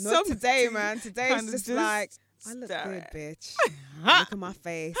just. Not today, man. Today is just like, I look good, bitch. Look at my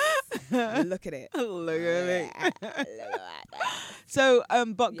face. Look at it. Look at me. So,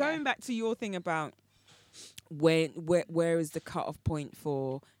 but going back to your thing about where is the cutoff point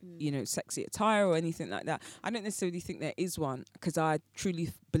for, you know, sexy attire or anything like that, I don't necessarily think there is one, because I truly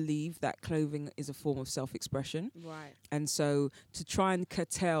believe that clothing is a form of self-expression. Right. And so to try and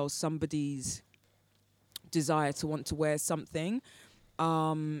curtail somebody's desire to want to wear something,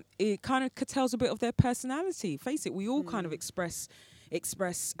 it kind of curtails a bit of their personality. Face it, we all kind of express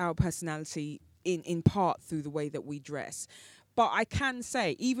our personality in part through the way that we dress. But I can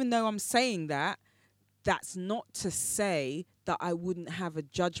say, even though I'm saying that, that's not to say that I wouldn't have a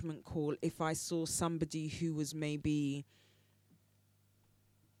judgment call if I saw somebody who was maybe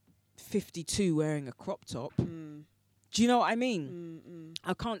 52 wearing a crop top. Do you know what I mean?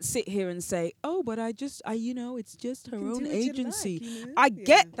 I can't sit here and say, oh, but you know, it's just her own agency. Like, you know? I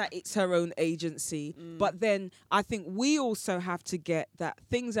get that it's her own agency, but then I think we also have to get that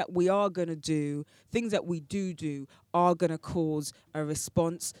things that we are going to do, things that we do are going to cause a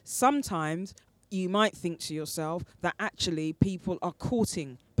response. Sometimes you might think to yourself that actually people are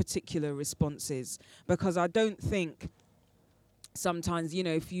courting particular responses, because I don't think sometimes, you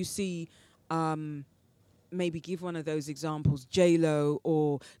know, if you see, maybe give one of those examples, J-Lo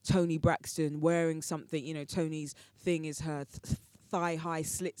or Toni Braxton wearing something, you know, Toni's thing is her thigh-high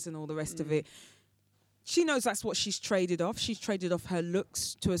slits and all the rest of it. She knows that's what she's traded off. She's traded off her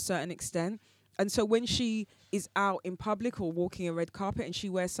looks to a certain extent. And so when she is out in public or walking a red carpet and she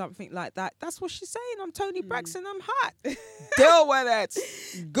wears something like that, that's what she's saying. I'm Toni Braxton, I'm hot. Deal with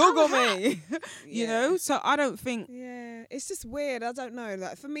it. Google me. You know? So I don't think... Yeah, it's just weird. I don't know.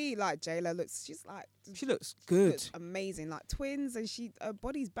 Like, for me, like, J-Lo she looks good. Looks amazing. Like, twins, and her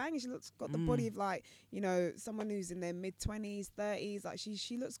body's banging. She got the body of, like, you know, someone who's in their mid-20s, 30s. Like,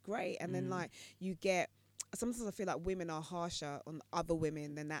 she looks great. And then, like, you get... Sometimes I feel like women are harsher on other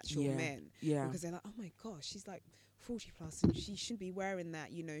women than actual men. Yeah. Because they're like, oh my gosh, she's like 40 plus and she shouldn't be wearing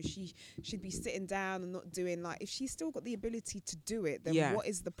that. You know, she should be sitting down and not doing, like, if she's still got the ability to do it, then what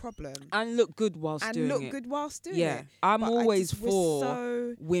is the problem? And look good whilst doing it. And look good whilst doing it. I'm always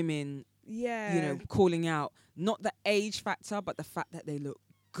for women, you know, calling out not the age factor, but the fact that they look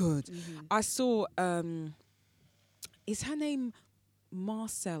good. I saw, is her name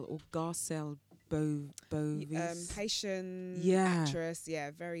Marcel or Garcelle Bovis? Haitian actress,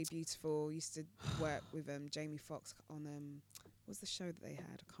 very beautiful. Used to work with Jamie Foxx on what's the show that they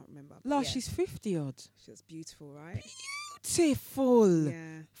had? I can't remember. She's 50 odd. She was beautiful, right? Beautiful,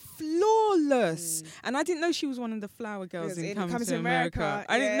 flawless. And I didn't know she was one of the flower girls in Coming to America.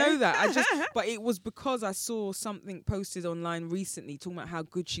 I didn't know that. But it was because I saw something posted online recently talking about how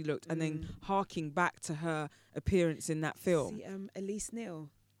good she looked, and then harking back to her appearance in that film. See, Elise Neal.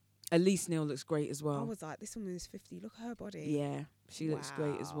 Elise Neal looks great as well. I was like, this woman is 50. Look at her body. Yeah, she looks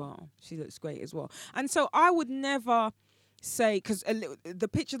great as well. And so I would never say, because the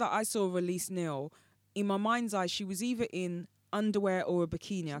picture that I saw of Elise Neal, in my mind's eye, she was either in underwear or a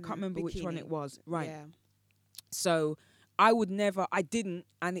bikini. I can't remember which one it was. Right. Yeah. So I didn't,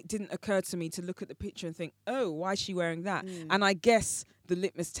 and it didn't occur to me to look at the picture and think, oh, why is she wearing that? And I guess the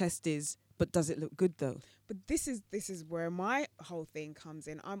litmus test is, but does it look good though? But this is where my whole thing comes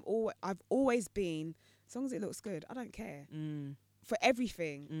in. I've always been, as long as it looks good, I don't care. for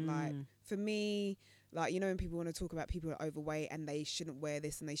everything. Like for me, like, you know, when people want to talk about people who are overweight and they shouldn't wear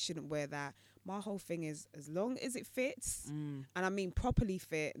this and they shouldn't wear that, my whole thing is, as long as it fits, and I mean properly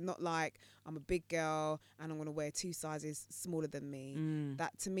fit, not like I'm a big girl and I'm going to wear 2 sizes smaller than me.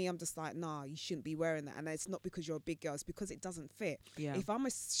 That, to me, I'm just like, nah, you shouldn't be wearing that. And it's not because you're a big girl, it's because it doesn't fit. If I'm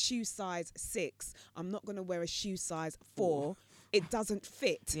a shoe size 6, I'm not going to wear a shoe size 4. It doesn't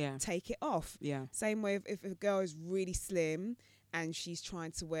fit. Take it off. Same way if a girl is really slim and she's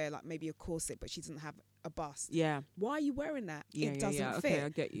trying to wear like maybe a corset but she doesn't have a bust. Why are you wearing that? It doesn't fit. Okay, I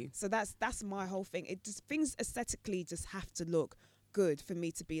get you. So that's my whole thing. It just, things aesthetically just have to look good for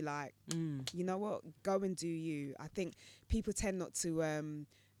me to be like, you know what, go and do you. I think people tend not to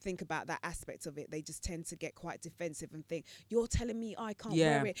think about that aspect of it. They just tend to get quite defensive and think, you're telling me I can't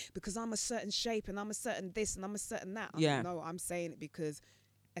wear it because I'm a certain shape and I'm a certain this and I'm a certain that. No, I'm saying it because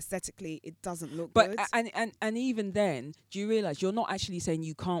aesthetically it doesn't look good. And even then, do you realize you're not actually saying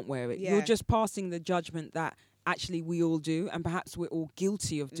you can't wear it? You're just passing the judgment that actually we all do, and perhaps we're all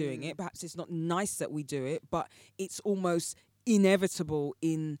guilty of doing it. Perhaps it's not nice that we do it, but it's almost inevitable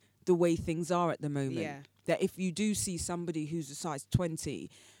in the way things are at the moment. That if you do see somebody who's a size 20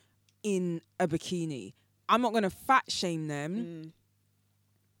 in a bikini, I'm not going to fat shame them,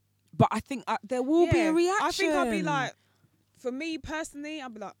 but I think there will be a reaction. I think I'll be like, for me personally, I'll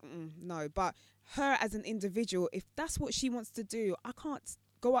be like, no. But her as an individual, if that's what she wants to do, I can't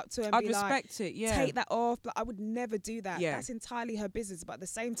go up to her and I'd be respect like, it, yeah. take that off. Like, I would never do that. Yeah. That's entirely her business. But at the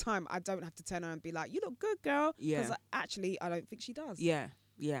same time, I don't have to turn her and be like, you look good, girl. Yeah. Because actually, I don't think she does. Yeah,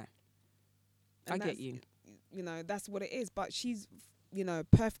 yeah. And I get you. You know, that's what it is. But she's, you know,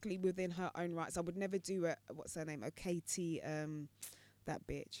 perfectly within her own rights. I would never do a, what's her name? A Katie, that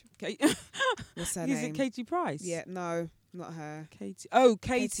bitch. What's her name? Is it Katie Price? Yeah, no, not her. Katie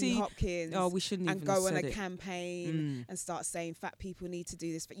Hopkins. Oh, we shouldn't even and go on said a it. campaign and start saying fat people need to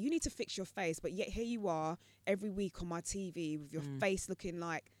do this. But you need to fix your face. But yet here you are every week on my TV with your face looking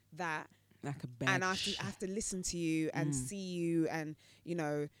like that. Like a bench. And I have to listen to you and see you and, you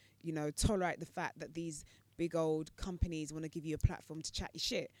know, tolerate the fact that these big old companies want to give you a platform to chat your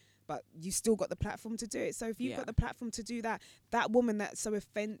shit. But you still got the platform to do it. So if you've got the platform to do that, that woman that's so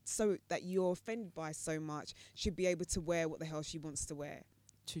that you're offended by so much should be able to wear what the hell she wants to wear.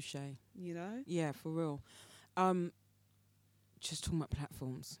 Touche. You know? Yeah, for real. Just talking about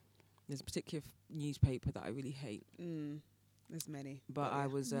platforms. There's a particular newspaper that I really hate. There's many. But I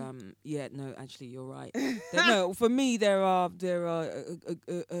was no, actually you're right. No, for me there's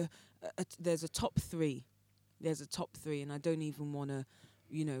a top 3. There's a top 3 and I don't even want to,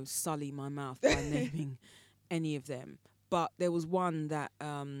 you know, sully my mouth by naming any of them. But there was one that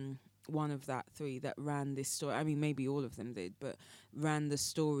one of that 3 that ran this story. I mean, maybe all of them did, but ran the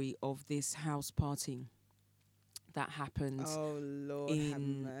story of this house party that happened. Oh Lord, in have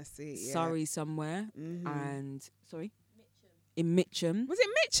mercy. Surrey somewhere, and in Mitcham. Was it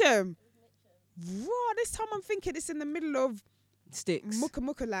Mitcham? Raw. This time I'm thinking it's in the middle of Sticks.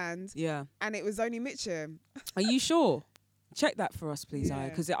 Mucka land. Yeah. And it was only Mitcham. Are you sure? Check that for us, please, Aya,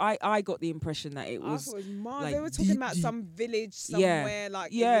 because I got the impression that it was. I thought it was Mars. Like they were talking about some village somewhere,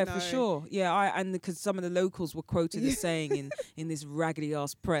 like for sure. Yeah, and because some of the locals were quoted as saying in this raggedy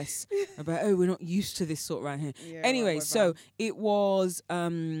ass press about, we're not used to this sort around here. Yeah, anyway, so it was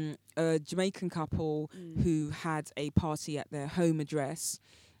a Jamaican couple who had a party at their home address,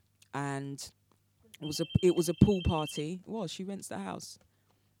 and it was a pool party. Well, she rents the house.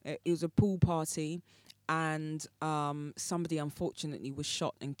 It was a pool party. And somebody unfortunately was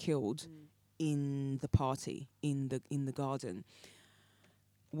shot and killed in the party in the garden,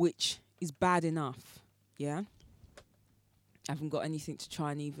 which is bad enough. Yeah, I haven't got anything to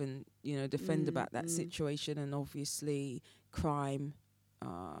try and even defend about that situation. And obviously, crime,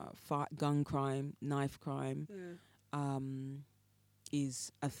 gun crime, knife crime,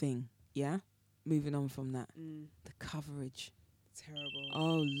 is a thing. Yeah, moving on from that, the coverage, terrible.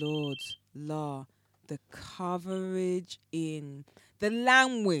 Oh Lord, la. The coverage in the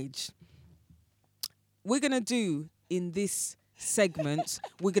language we're going to do in this segment.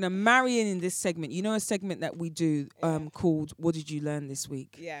 We're going to marry in this segment. You know, a segment that we do called What Did You Learn This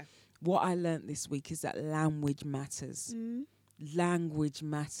Week? Yeah. What I learned this week is that language matters. Language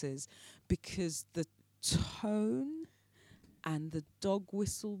matters because the tone and the dog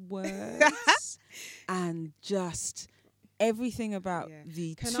whistle words and just... everything about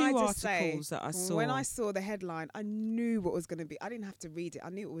the two articles that I saw. When I saw the headline, I knew what was going to be. I didn't have to read it.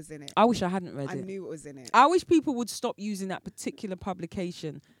 I knew what was in it. I wish I hadn't read it. I knew what was in it. I wish people would stop using that particular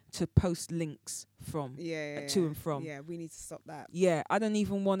publication to post links from, to and from. Yeah, we need to stop that. Yeah, I don't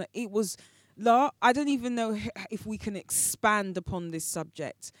even want to. It was La, I don't even know if we can expand upon this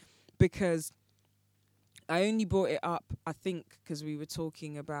subject, because I only brought it up, I think, because we were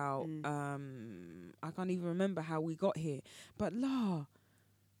talking about, I can't even remember how we got here. But La,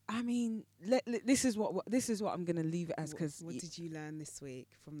 I mean, this is what I'm going to leave it as. Cause what did you learn this week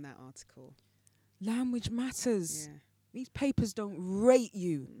from that article? Language matters. Yeah. These papers don't rate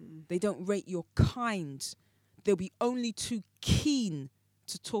you. They don't rate your kind. They'll be only too keen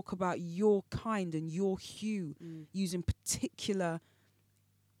to talk about your kind and your hue using particular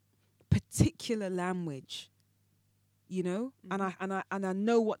language, you know. And I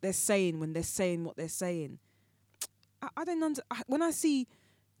know what they're saying when they're saying what they're saying. I don't when I see,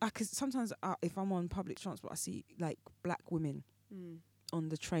 cause sometimes if I'm on public transport, I see like black women on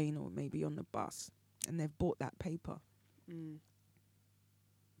the train or maybe on the bus, and they've bought that paper.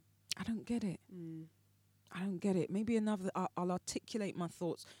 I don't get it. I don't get it. Maybe I'll articulate my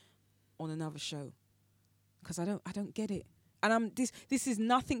thoughts on another show, because I don't get it. And this is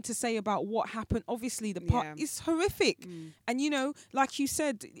nothing to say about what happened. Obviously, the part is horrific. And you know, like you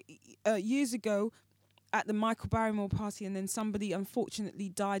said years ago at the Michael Barrymore party, and then somebody unfortunately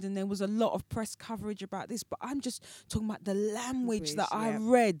died, and there was a lot of press coverage about this. But I'm just talking about the language that I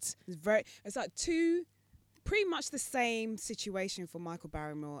read. It's like pretty much the same situation for Michael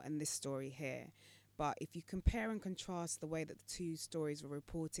Barrymore and this story here. But if you compare and contrast the way that the two stories were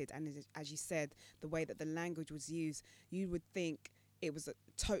reported, and as you said, the way that the language was used, you would think it was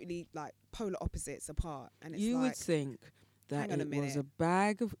totally like polar opposites apart. And it's would think that it was a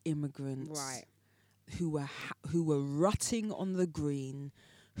bag of immigrants, right, who were rutting on the green,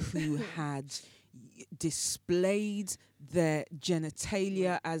 who had displayed their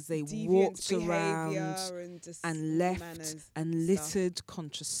genitalia as they walked around and left and littered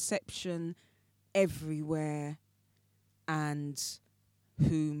contraception everywhere, and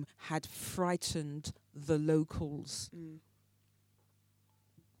whom had frightened the locals.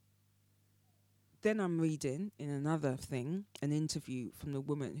 Then I'm reading in another thing an interview from the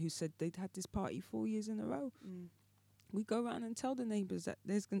woman who said they'd had this party 4 years in a row. We go around and tell the neighbours that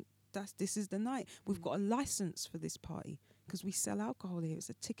this is the night. We've got a license for this party because we sell alcohol here. It's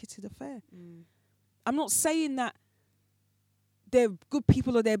a ticketed affair. I'm not saying that they're good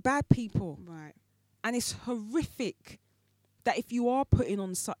people or they're bad people. Right. And it's horrific that if you are putting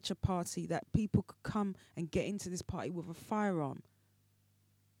on such a party, that people could come and get into this party with a firearm.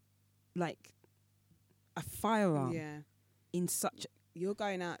 Like a firearm. Yeah. In such... You're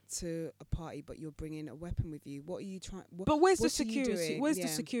going out to a party, but you're bringing a weapon with you. What are you trying... But where's the security? Where's the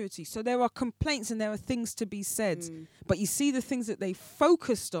security? So there are complaints and there are things to be said. But you see the things that they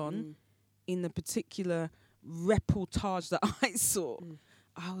focused on in the particular reportage that I saw.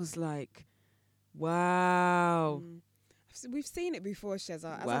 I was like, wow. We've seen it before,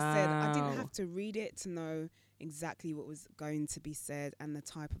 Sheza. As I said, I didn't have to read it to know exactly what was going to be said and the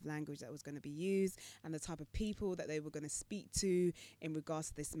type of language that was going to be used and the type of people that they were going to speak to in regards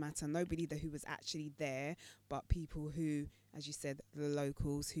to this matter. Nobody who was actually there, but people who, as you said, the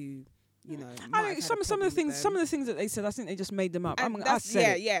locals who, you know, I think some of the things that they said, I think they just made them up. And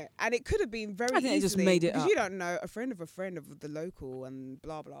and it could have been very easily. They just made it up. You don't know, a friend of the local and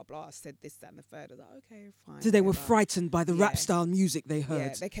blah blah blah said this, that, and the third. I was like, okay, fine. So they were frightened by the rap style music they heard.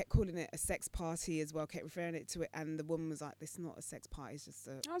 Yeah, they kept calling it a sex party as well, kept referring it to it, and the woman was like, "This is not a sex party. It's just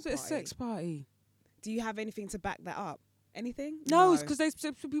a." How's it a sex party? Do you have anything to back that up? Anything? No, it's because there's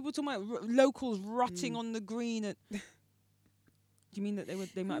people talking about locals rutting on the green and. Do you mean that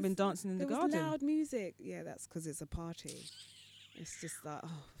they might have been dancing in the garden? There was loud music. Yeah, that's because it's a party. It's just like,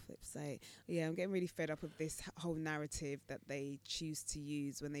 flip's sake. Yeah, I'm getting really fed up with this whole narrative that they choose to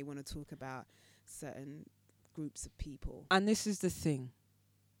use when they want to talk about certain groups of people. And this is the thing.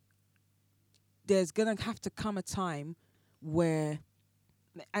 There's going to have to come a time where,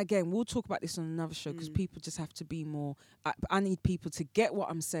 again, we'll talk about this on another show because people just have to be more... I need people to get what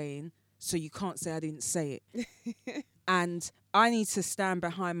I'm saying, so you can't say I didn't say it. And I need to stand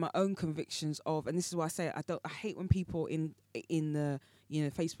behind my own convictions of, and this is why I say it, I hate when people in the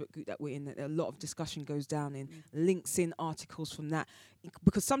Facebook group that we're in, that a lot of discussion goes down in, links in articles from that,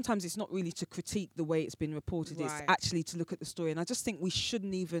 because sometimes it's not really to critique the way it's been reported, it's actually to look at the story. And I just think we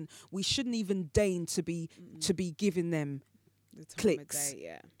shouldn't even deign to be giving them the time clicks. Of day,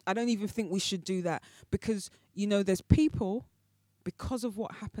 yeah. I don't even think we should do that, because there's people, because of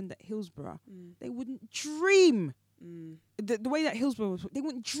what happened at Hillsborough, they wouldn't dream. The way that Hillsborough was, they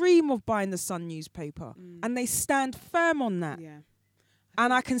wouldn't dream of buying the Sun newspaper, and they stand firm on that. Yeah.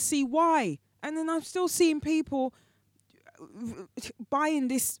 And I can see why. And then I'm still seeing people buying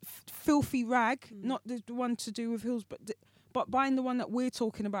this filthy rag, not the one to do with Hillsborough, but buying the one that we're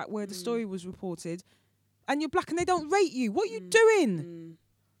talking about where the story was reported, and you're black and they don't rate you. What are you doing?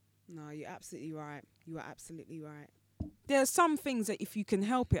 No, you're absolutely right. You are absolutely right. There are some things that if you can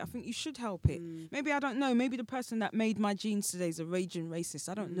help it, I think you should help it. Maybe, I don't know, maybe the person that made my jeans today is a raging racist.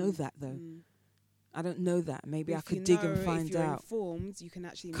 I don't know that, though. I don't know that. Maybe I could dig and find if you're out. Informed, you can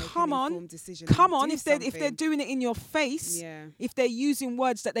actually make an informed decision. Come on, if they're doing it in your face, yeah. if they're using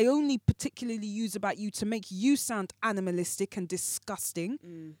words that they only particularly use about you to make you sound animalistic and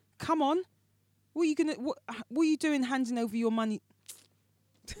disgusting, come on. What are you doing handing over your money?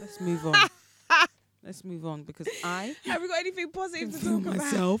 Let's move on. Let's move on because have we got anything positive to feel talk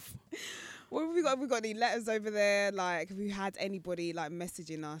myself. about? What have we got? Have we got any letters over there? Like, have we had anybody like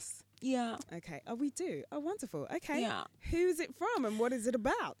messaging us? Yeah. Okay. Oh, we do. Oh, wonderful. Okay. Yeah. Who is it from and what is it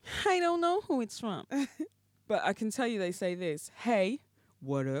about? I don't know who it's from. But I can tell you they say this. Hey,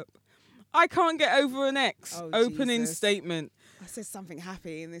 what up? I can't get over an ex. Opening statement. I said something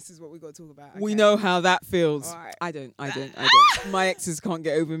happy and this is what we got to talk about. Okay. We know how that feels. All right. I don't. My exes can't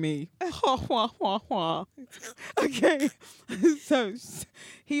get over me. Okay. So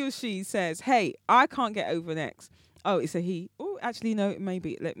he or she says, hey, I can't get over an ex. Oh, it's a he. Oh, actually, no,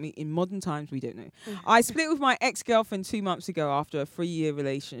 maybe. In modern times, we don't know. I split with my ex-girlfriend 2 months ago after a 3-year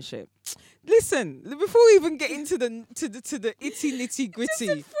relationship. Listen, before we even get into the itty nitty gritty. Just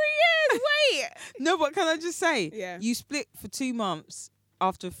 3 years, wait. No, but can I just say, you split for 2 months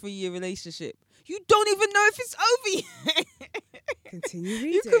after a 3-year relationship. You don't even know if it's over yet. Continue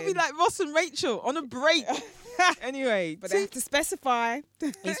reading. You could be like Ross and Rachel on a break. Anyway, but they have to specify.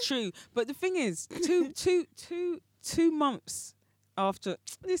 It's true. But the thing is, 2 months after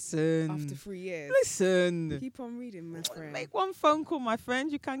 3 years. Listen. Keep on reading, my friend. Make one phone call, my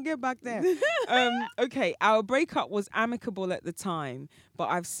friend. You can get back there. Okay, our breakup was amicable at the time, but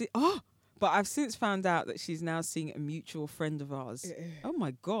I've since found out that she's now seeing a mutual friend of ours. Oh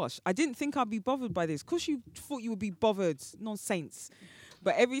my gosh. I didn't think I'd be bothered by this. Of course you thought you would be bothered. Nonsense.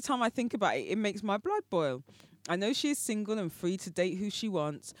 But every time I think about it, it makes my blood boil. I know she is single and free to date who she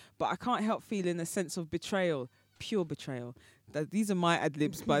wants, but I can't help feeling a sense of betrayal. Pure betrayal. These are my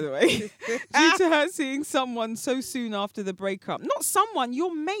ad-libs, by the way. Due to her seeing someone so soon after the breakup. Not someone,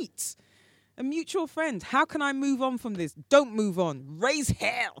 your mate. A mutual friend. How can I move on from this? Don't move on. Raise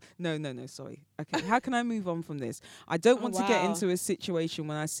hell. No, sorry. Okay, how can I move on from this? I don't want to get into a situation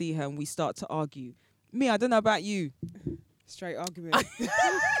when I see her and we start to argue. Me, I don't know about you. Straight argument.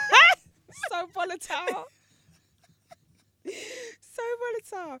 So volatile. So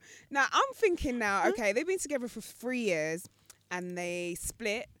volatile. Now, I'm thinking now, okay, they've been together for 3 years and they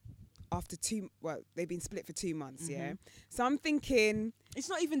split after they've been split for 2 months, yeah? So I'm thinking... It's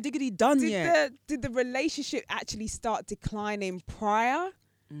not even diggity done yet. Did the relationship actually start declining prior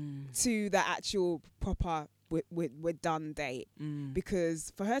to the actual proper we're done date?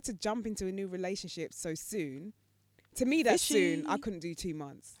 Because for her to jump into a new relationship so soon, to me that's soon. I couldn't do 2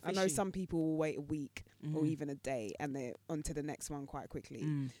 months. I know some people will wait a week or even a day and they're on to the next one quite quickly.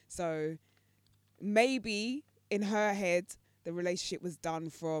 So maybe in her head, the relationship was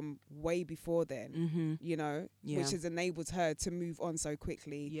done from way before then, you know, which has enabled her to move on so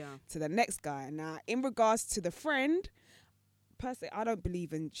quickly to the next guy. Now, in regards to the friend, personally, I don't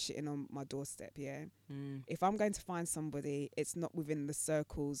believe in shitting on my doorstep, If I'm going to find somebody, it's not within the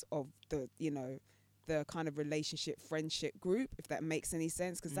circles of the, you know, the kind of relationship, friendship group, if that makes any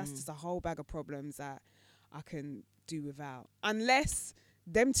sense, because that's just a whole bag of problems that I can do without. Unless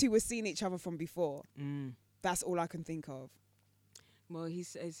them two were seeing each other from before. That's all I can think of. Well, he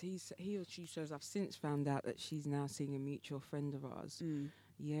or she says, I've since found out that she's now seeing a mutual friend of ours.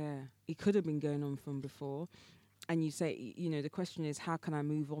 Yeah. It could have been going on from before. And you say, you know, the question is, how can I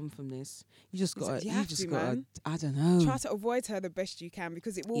move on from this? You just got to, I don't know. Try to avoid her the best you can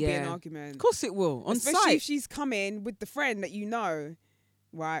because it will be an argument. Of course it will. Especially if she's coming with the friend that you know,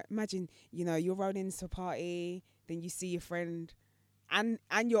 right? Imagine, you know, you're rolling into a party, then you see your friend and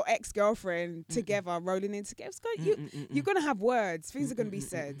your ex-girlfriend together, rolling in together. You're going to have words. Things are going to be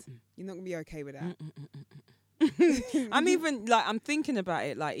said. You're not going to be okay with that. I'm thinking about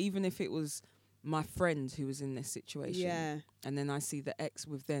it, like, even if it was my friend who was in this situation, and then I see the ex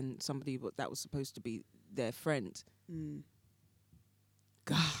with then somebody that was supposed to be their friend.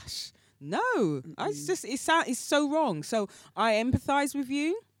 Gosh, no, it's so wrong. So I empathise with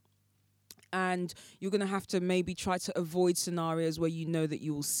you, and you're gonna have to maybe try to avoid scenarios where you know that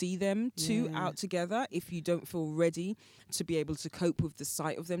you will see them two out together if you don't feel ready to be able to cope with the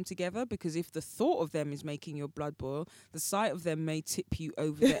sight of them together. Because if the thought of them is making your blood boil, the sight of them may tip you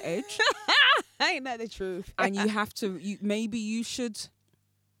over the edge. Ain't that the truth? And you have to. Maybe you should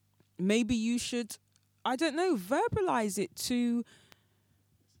I don't know, verbalize it to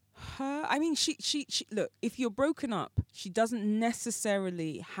her. I mean, she look, if you're broken up, she doesn't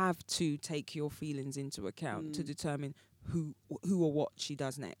necessarily have to take your feelings into account to determine who or what she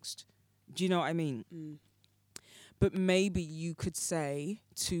does next. Do you know what I mean? But maybe you could say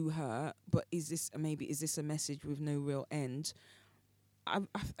to her, but is this a message with no real end? I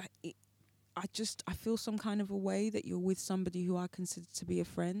feel some kind of a way that you're with somebody who I consider to be a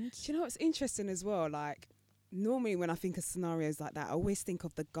friend. Do you know what's interesting as well? Like, normally when I think of scenarios like that, I always think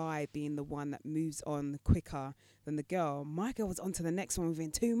of the guy being the one that moves on quicker than the girl. My girl was on to the next one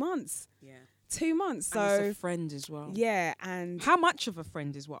within 2 months. Yeah. 2 months. So and it's a friend as well. Yeah, and how much of a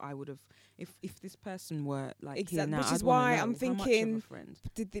friend is what I would have if this person were like exactly, here now, which is I'd why know I'm thinking, how much of a friend?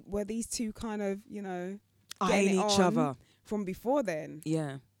 Were these two kind of, you know, eyeing each other from before then?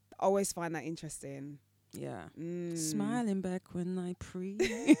 Yeah. I always find that interesting. Yeah. Smiling back when I pre.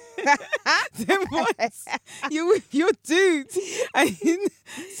 You're with your dude. And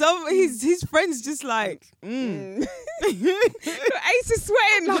his friends just like, Ace is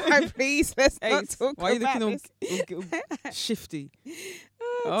sweating like, please, let's not talk why about are you this. looking all shifty?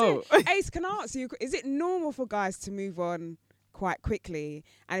 Ace, can I ask you, is it normal for guys to move on quite quickly?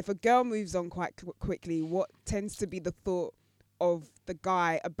 And if a girl moves on quite quickly, what tends to be the thought of the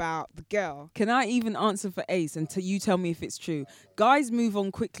guy about the girl? Can I even answer for Ace until you tell me if it's true? Guys move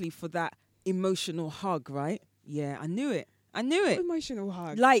on quickly for that emotional hug, right? Yeah, I knew it. Emotional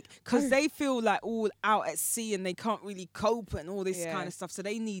hug. Like, because they feel like all out at sea and they can't really cope and all this kind of stuff. So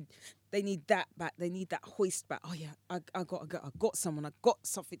they need that back. They need that hoist back. Oh yeah, I got someone. I got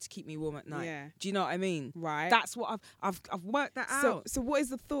something to keep me warm at night. Yeah. Do you know what I mean? Right. That's what I've worked that out. So what is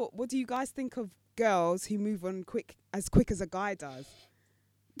the thought? What do you guys think of girls who move on quick as a guy does?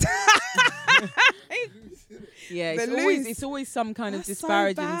 Yeah, it's always some kind of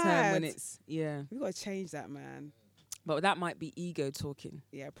disparaging term when it's We gotta change that, man. But that might be ego talking.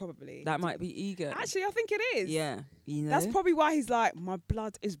 Yeah, probably. That might be ego. Actually, I think it is. Yeah, you know. That's probably why he's like, my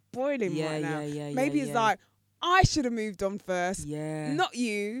blood is boiling right now. Maybe he's yeah. like, I should have moved on first. Yeah. Not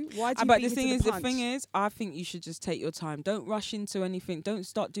you. Why do you But beat the me to the thing punch? is, I think you should just take your time. Don't rush into anything. Don't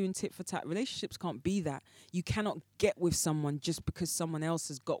start doing tit for tat. Relationships can't be that. You cannot get with someone just because someone else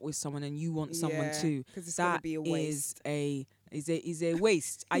has got with someone and you want someone too. Because it's going to be a waste. Is a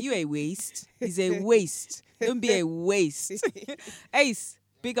waste. Are you a waste? Is a waste. Don't be a waste. Ace,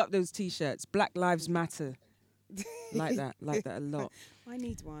 big up those t-shirts. Black Lives Matter. Like that a lot. I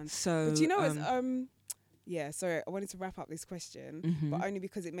need one. So, but do you know yeah, sorry, I wanted to wrap up this question, but only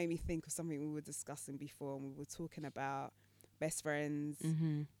because it made me think of something we were discussing before, and we were talking about best friends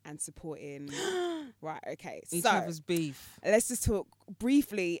and supporting. Right, okay. Each other's beef. Let's just talk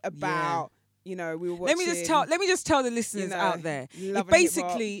briefly about, you know, we were watching. Let me just tell the listeners out there.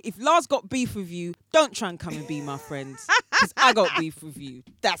 If Lars got beef with you, don't try and come and be my friend. Because I got beef with you.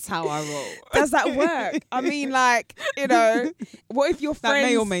 That's how I roll. Does that work? I mean, like, you know, what if your friends... That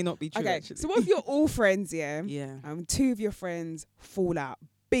may or may not be true, okay, actually. so what if you're all friends, yeah? Yeah. And 2 of your friends fall out.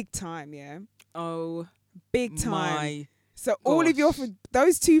 Big time, yeah? Oh, big time. My so all of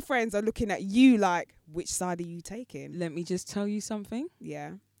those 2 friends are looking at you like, which side are you taking? Let me just tell you something.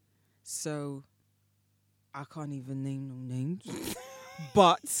 Yeah. So, I can't even name no names.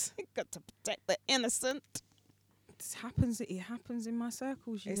 But... Got to protect the innocent. It happens in my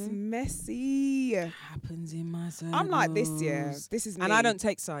circles, you it's know. It's messy. It happens in my circles. I'm like this, yeah. This is me. And I don't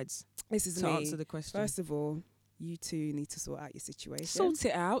take sides. This is to me. answer the question. First of all, you 2 need to sort out your situation. Sort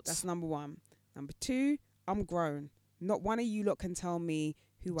it out. That's number 1. Number 2, I'm grown. Not one of you lot can tell me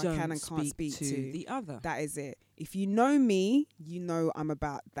who I can and can't speak to. The other. That is it. If you know me, you know I'm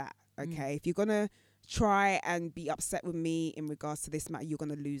about that. Okay. If you're gonna try and be upset with me in regards to this matter, you're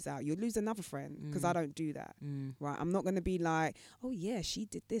going to lose out. You'll lose another friend because I don't do that. Right? I'm not going to be like, oh yeah, she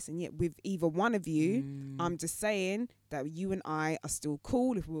did this. And yet with either one of you, I'm just saying that you and I are still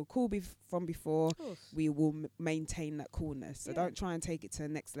cool. If we were cool from before, we will maintain that coolness. So don't try and take it to the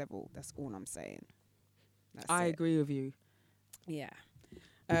next level. That's all I'm saying. I agree with you. Yeah.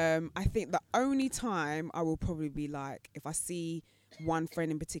 I think the only time I will probably be like, if I see one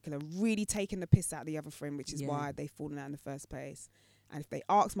friend in particular really taking the piss out of the other friend, which is why they've fallen out in the first place, and if they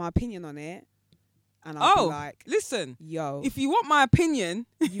ask my opinion on it, and I'll be like, listen, yo, if you want my opinion,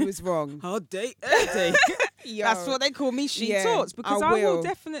 you was wrong. All day, every day. That's what they call me. She talks, because I will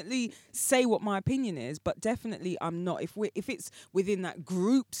definitely say what my opinion is, but definitely I'm not. If it's within that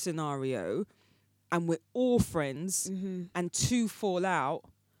group scenario, and we're all friends, and 2 fall out.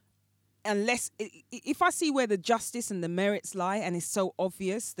 Unless if I see where the justice and the merits lie and it's so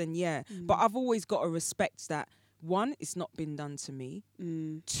obvious, then but I've always got to respect that. 1, it's not been done to me.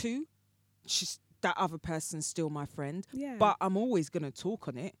 2, just that other person's still my friend. Yeah. But I'm always going to talk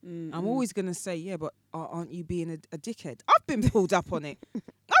on it. Mm-mm. I'm always going to say, yeah, but aren't you being a dickhead? I've been pulled up on it.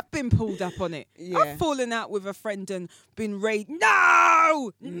 Yeah. I've fallen out with a friend and been raised.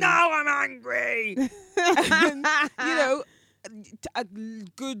 No, I'm angry. And, you know, a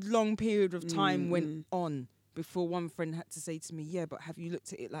good long period of time went on before one friend had to say to me, yeah, but have you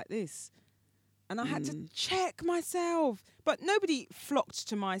looked at it like this? And I had to check myself. But nobody flocked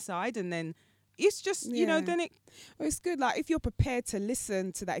to my side. And then it's just, you know, then it... Well, it's good. Like, if you're prepared to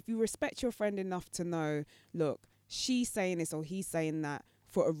listen to that, if you respect your friend enough to know, look, she's saying this or he's saying that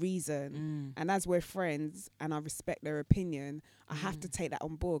for a reason. And as we're friends and I respect their opinion, I have to take that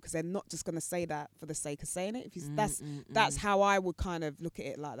on board, because they're not just going to say that for the sake of saying it. If you, that's how I would kind of look at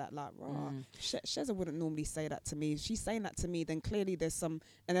it, like that. Like, Sheza wouldn't normally say that to me. If she's saying that to me, then clearly there's an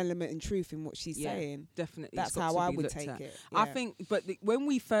element in truth in what she's saying. Definitely. That's how I would take it. Yeah. I think, but when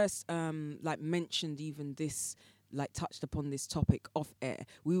we first like mentioned even this, like touched upon this topic off air,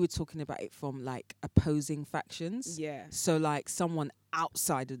 we were talking about it from like opposing factions. Yeah. So like someone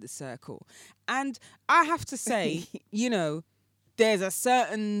outside of the circle. And I have to say, you know, there's a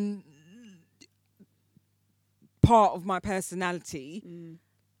certain part of my personality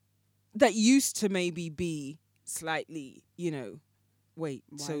that used to maybe be slightly, you know, why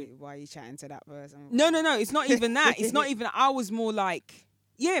are you chatting to that person? No, it's not even that. It's not even, I was more like,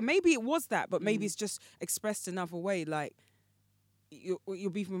 yeah, maybe it was that, but maybe it's just expressed another way. Like, you're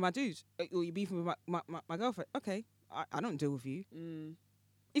beefing with my dudes, or you're beefing with my girlfriend. Okay, I don't deal with you.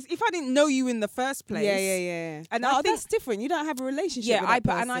 If I didn't know you in the first place, yeah. And that's different. You don't have a relationship. with that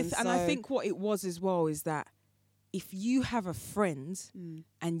person, and I think what it was as well is that if you have a friend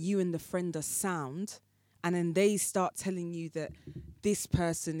and you and the friend are sound, and then they start telling you that this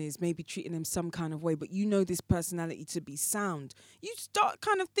person is maybe treating them some kind of way, but you know this personality to be sound, you start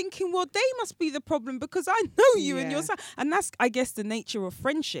kind of thinking, well, they must be the problem because I know you and you're sound. And that's, I guess, the nature of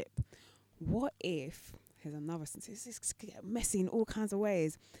friendship. What if, here's another sentence, this could get messy in all kinds of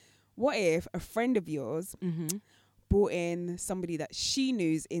ways. What if a friend of yours brought in somebody that she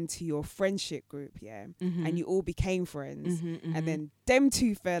knew into your friendship group, and you all became friends, and then them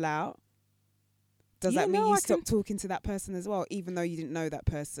two fell out? Does that mean you stopped talking to that person as well, even though you didn't know that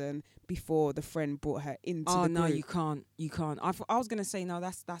person before the friend brought her into the group? Oh no, you can't. I was gonna say no.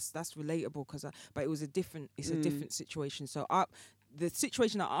 That's relatable but it was a different situation. So the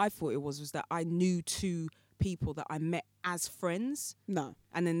situation that I thought it was that I knew two people that I met as friends. No.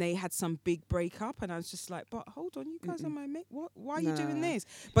 And then they had some big breakup, and I was just like, but hold on, you guys are my mate. What? Why are you doing this?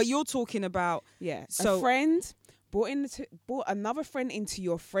 But you're talking about a friend brought another friend into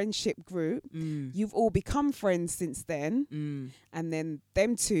your friendship group. You've all become friends since then, and then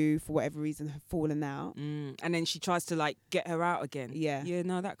them two, for whatever reason, have fallen out. And then she tries to like get her out again. Yeah,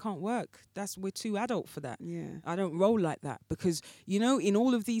 no, that can't work. We're too adult for that. I don't roll like that, because you know, in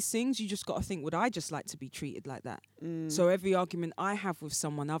all of these things, you just got to think, would I just like to be treated like that? So every argument I have with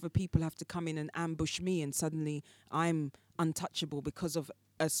someone, other people have to come in and ambush me, and suddenly I'm untouchable because of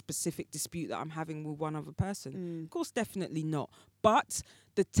a specific dispute that I'm having with one other person. Of course, definitely not. But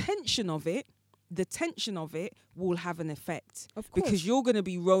the tension of it will have an effect. Of course. Because you're going to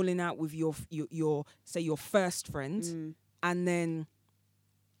be rolling out with your first friend, and then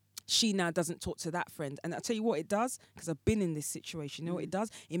she now doesn't talk to that friend. And I'll tell you what it does, because I've been in this situation. You know what it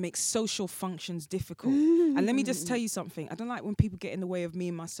does? It makes social functions difficult. And let me just tell you something. I don't like when people get in the way of me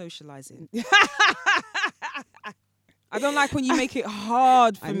and my socializing. I don't like when you make it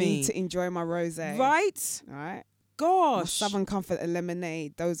hard for me. I need to enjoy my rosé. Right? All right. Gosh. My Southern Comfort and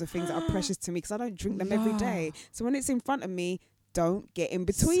lemonade. Those are things that are precious to me, because I don't drink them every day. So when it's in front of me, don't get in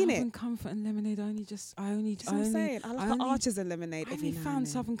between Southern Comfort and lemonade. I only I like an Archer's and lemonade. I only found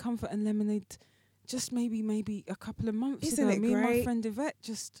Southern Comfort and lemonade just maybe a couple of months ago. It me great? And my friend Yvette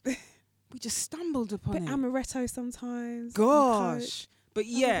we just stumbled upon it. Amaretto sometimes. Gosh. But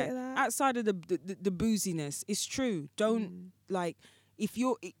yeah, outside of the booziness, it's true. Don't like, if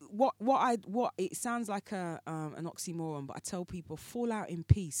you're what it sounds like an oxymoron, but I tell people, fall out in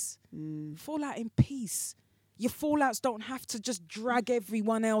peace. Fall out in peace. Your fallouts don't have to just drag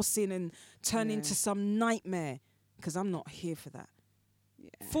everyone else in and turn into some nightmare, because I'm not here for that.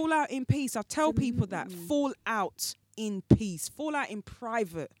 Fall out in peace. I tell people that. Fall out in peace. Fall out in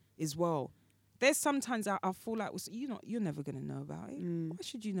private as well. There's sometimes I'll fall out with, you're never going to know about it. Why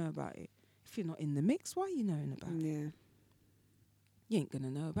should you know about it? If you're not in the mix, why are you knowing about it? You ain't going to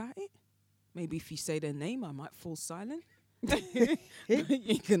know about it. Maybe if you say their name, I might fall silent. You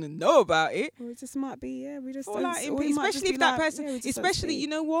ain't going to know about it. Well, it just might be, we just fall out in peace. Especially if that person, especially, you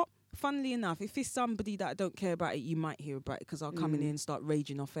know what? funnily enough, if it's somebody that I don't care about it, you might hear about it because I'll come in here and start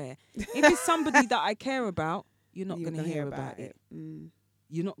raging off air. If it's somebody that I care about, you're not going to hear about it.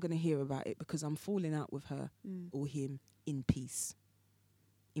 You're not going to hear about it because I'm falling out with her or him in peace,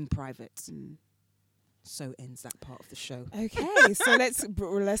 in private. So ends that part of the show. Okay, so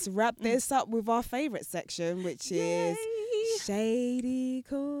let's wrap this up with our favourite section, which is Shady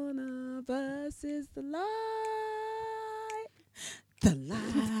Corner versus the light. The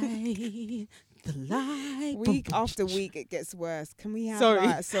light. The light. Week after week, it gets worse. Can we have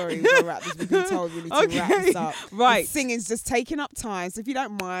Sorry. we've got to wrap this. We've been told we need to wrap this up. Right. The singing's just taking up time. So if you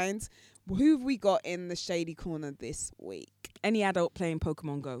don't mind, who have we got in the Shady Corner this week? Any adult playing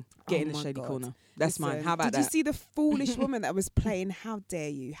Pokemon Go, get in the Shady Corner. That's mine. How about that? Did you see the foolish woman that was playing? How dare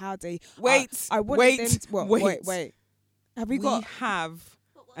you? How dare you? Wait. Wait. Have we got? We have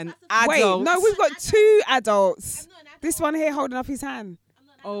an Wait, adult. no, we've got two adults. This one here holding up his hand.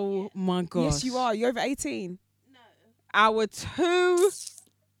 Oh my gosh. Yes, you are. You're over 18. No. Our two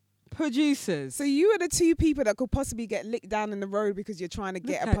producers. So you are the two people that could possibly get licked down in the road because you're trying to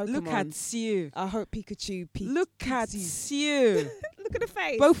get a Pokemon. Look at you. I hope Pikachu. Look at you. Look at the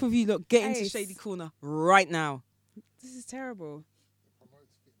face. Both of you, look, get into Ace. Shady Corner right now. This is terrible.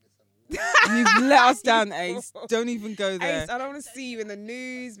 You've let us down, Ace. Don't even go there. Ace, I don't want to see you in the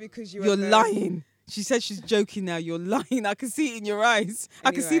news because You're lying. She said she's joking now. You're lying. I can see it in your eyes.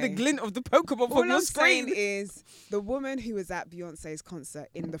 I can see the Anyway. glint of the Pokemon All from your I'm saying screen. is the woman who was at Beyonce's concert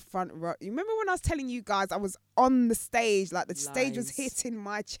in the front row. You remember when I was telling you guys I was on the stage, like the stage was Lies. hitting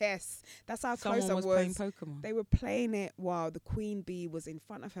my chest. That's how Someone close I was was. playing Pokemon. They were playing it while the Queen Bee was in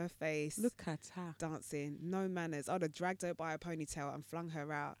front of her face. Look at her. Dancing, no manners. I would have dragged her by a ponytail and flung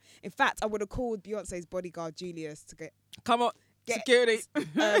her out. In fact, I would have called Beyonce's bodyguard Julius to Come on. Security.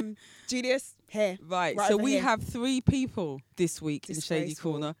 Julius, here. Right. Right So over we here. have 3 people this week in Shady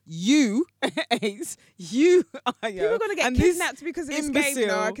Disgraceful. Corner. You, Ace, you are People are going to get and this kidnapped because of this game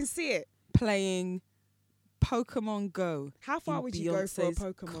now. I imbecile can see it. playing Pokemon Go. How far in would you go for a Beyonce's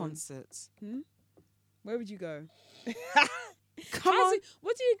Pokemon? concerts? Where would you go? Come on.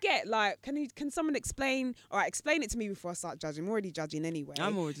 What do you get? Like, can someone explain? All right, explain it to me before I start judging. I'm already judging anyway.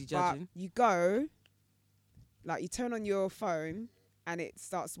 I'm already But judging. you go, like you turn on your phone and it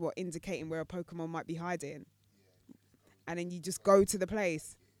starts indicating where a Pokemon might be hiding, and then you just go to the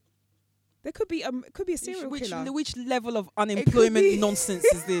place. There could be a serial killer. Which level of unemployment nonsense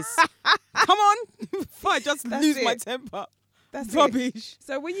is this? Come on. If I just That's lose my it. temper. That's Rubbish. it.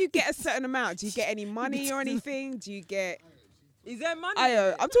 So when you get a certain amount, do you get any money or anything? Do you get? Is there money?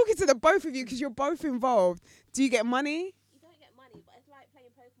 I'm talking to the both of you because you're both involved. Do you get money? You don't get money, but it's like playing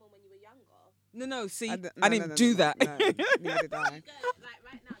Pokemon when you were younger. No, see, I I didn't do that. No, neither did I. You go, like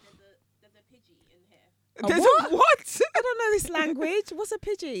right now, there's a Pidgey in here. There's what? a what? I don't know this language. What's a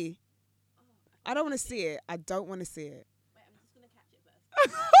Pidgey? I don't want to see it. I don't want to see it. Wait, I'm just gonna catch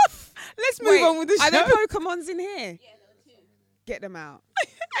it first. Let's move on with the show. Are there Pokemons in here? Yeah, there were 2. Get them out.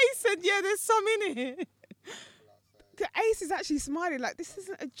 Ace said, yeah, there's some in here. Ace is actually smiling like this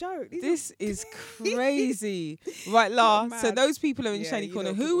isn't a joke. This is crazy. Right, La. You're So mad. those people are in Yeah, Shady you Corner.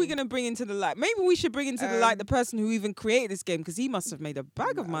 lot Who are we people. going to bring into the light? Maybe we should bring into the light the person who even created this game because he must have made a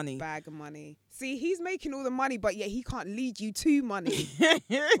bag of money. Bag of money. See, he's making all the money, but yet he can't lead you to money.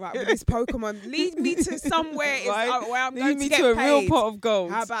 Right, with this Pokemon. Lead me to somewhere Right. where I'm Lead going me to get to a real paid. pot of gold.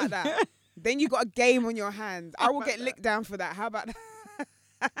 How about that? Then you got a game on your hands. I will get licked down for that. How about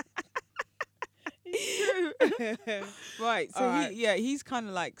that? Right. So Alright. he's kind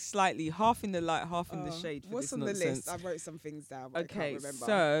of like slightly half in the light, half in the shade for What's this on nonsense. the list? I wrote some things down. But I Okay, can't remember.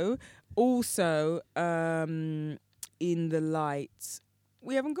 so also in the light,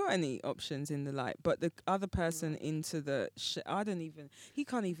 we haven't got any options in the light, but the other person into the he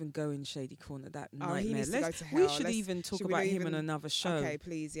can't even go in Shady Corner. That He nightmare. needs to go to We hell. should even talk should we about not him on even- another show. Okay,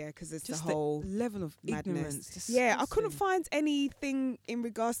 please, yeah, because it's Just the whole level of madness. ignorance. Yeah, I couldn't Disgusting. find anything in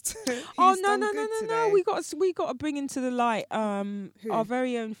regards to. Oh who's no done no good no no today. no! We got to bring into the light Who? our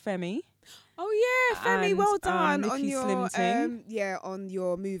very own Femi. Oh yeah, Femi, And, well done on Nikki your Slimting. on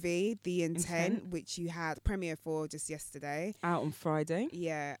your movie, The Intent, Intent. which you had premiere for just yesterday. Out on Friday.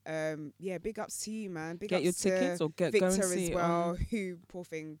 Yeah, big ups to you, man. Big Get your ups to tickets or go Victor and see as it well, on- who poor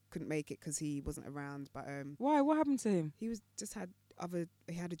thing couldn't make it because he wasn't around, but Why? What happened to him? he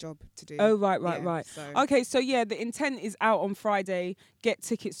had a job to do. Oh right. So Okay, so yeah, The Intent is out on Friday. Get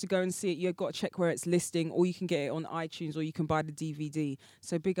tickets to go and see it. You've got to check where it's listing, or you can get it on iTunes, or you can buy the DVD.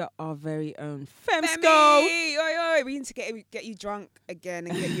 So big up our very own Femsco. Femi, oi, we need to get you drunk again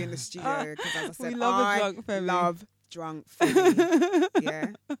and get you in the studio because, as I said, We love a I drunk Femi. love drunk Femi. Yeah.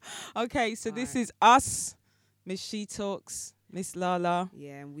 Okay, so this Alright. is us, Miss She Talks, Miss Lala.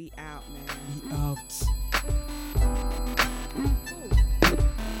 Yeah, and we out, man. We out.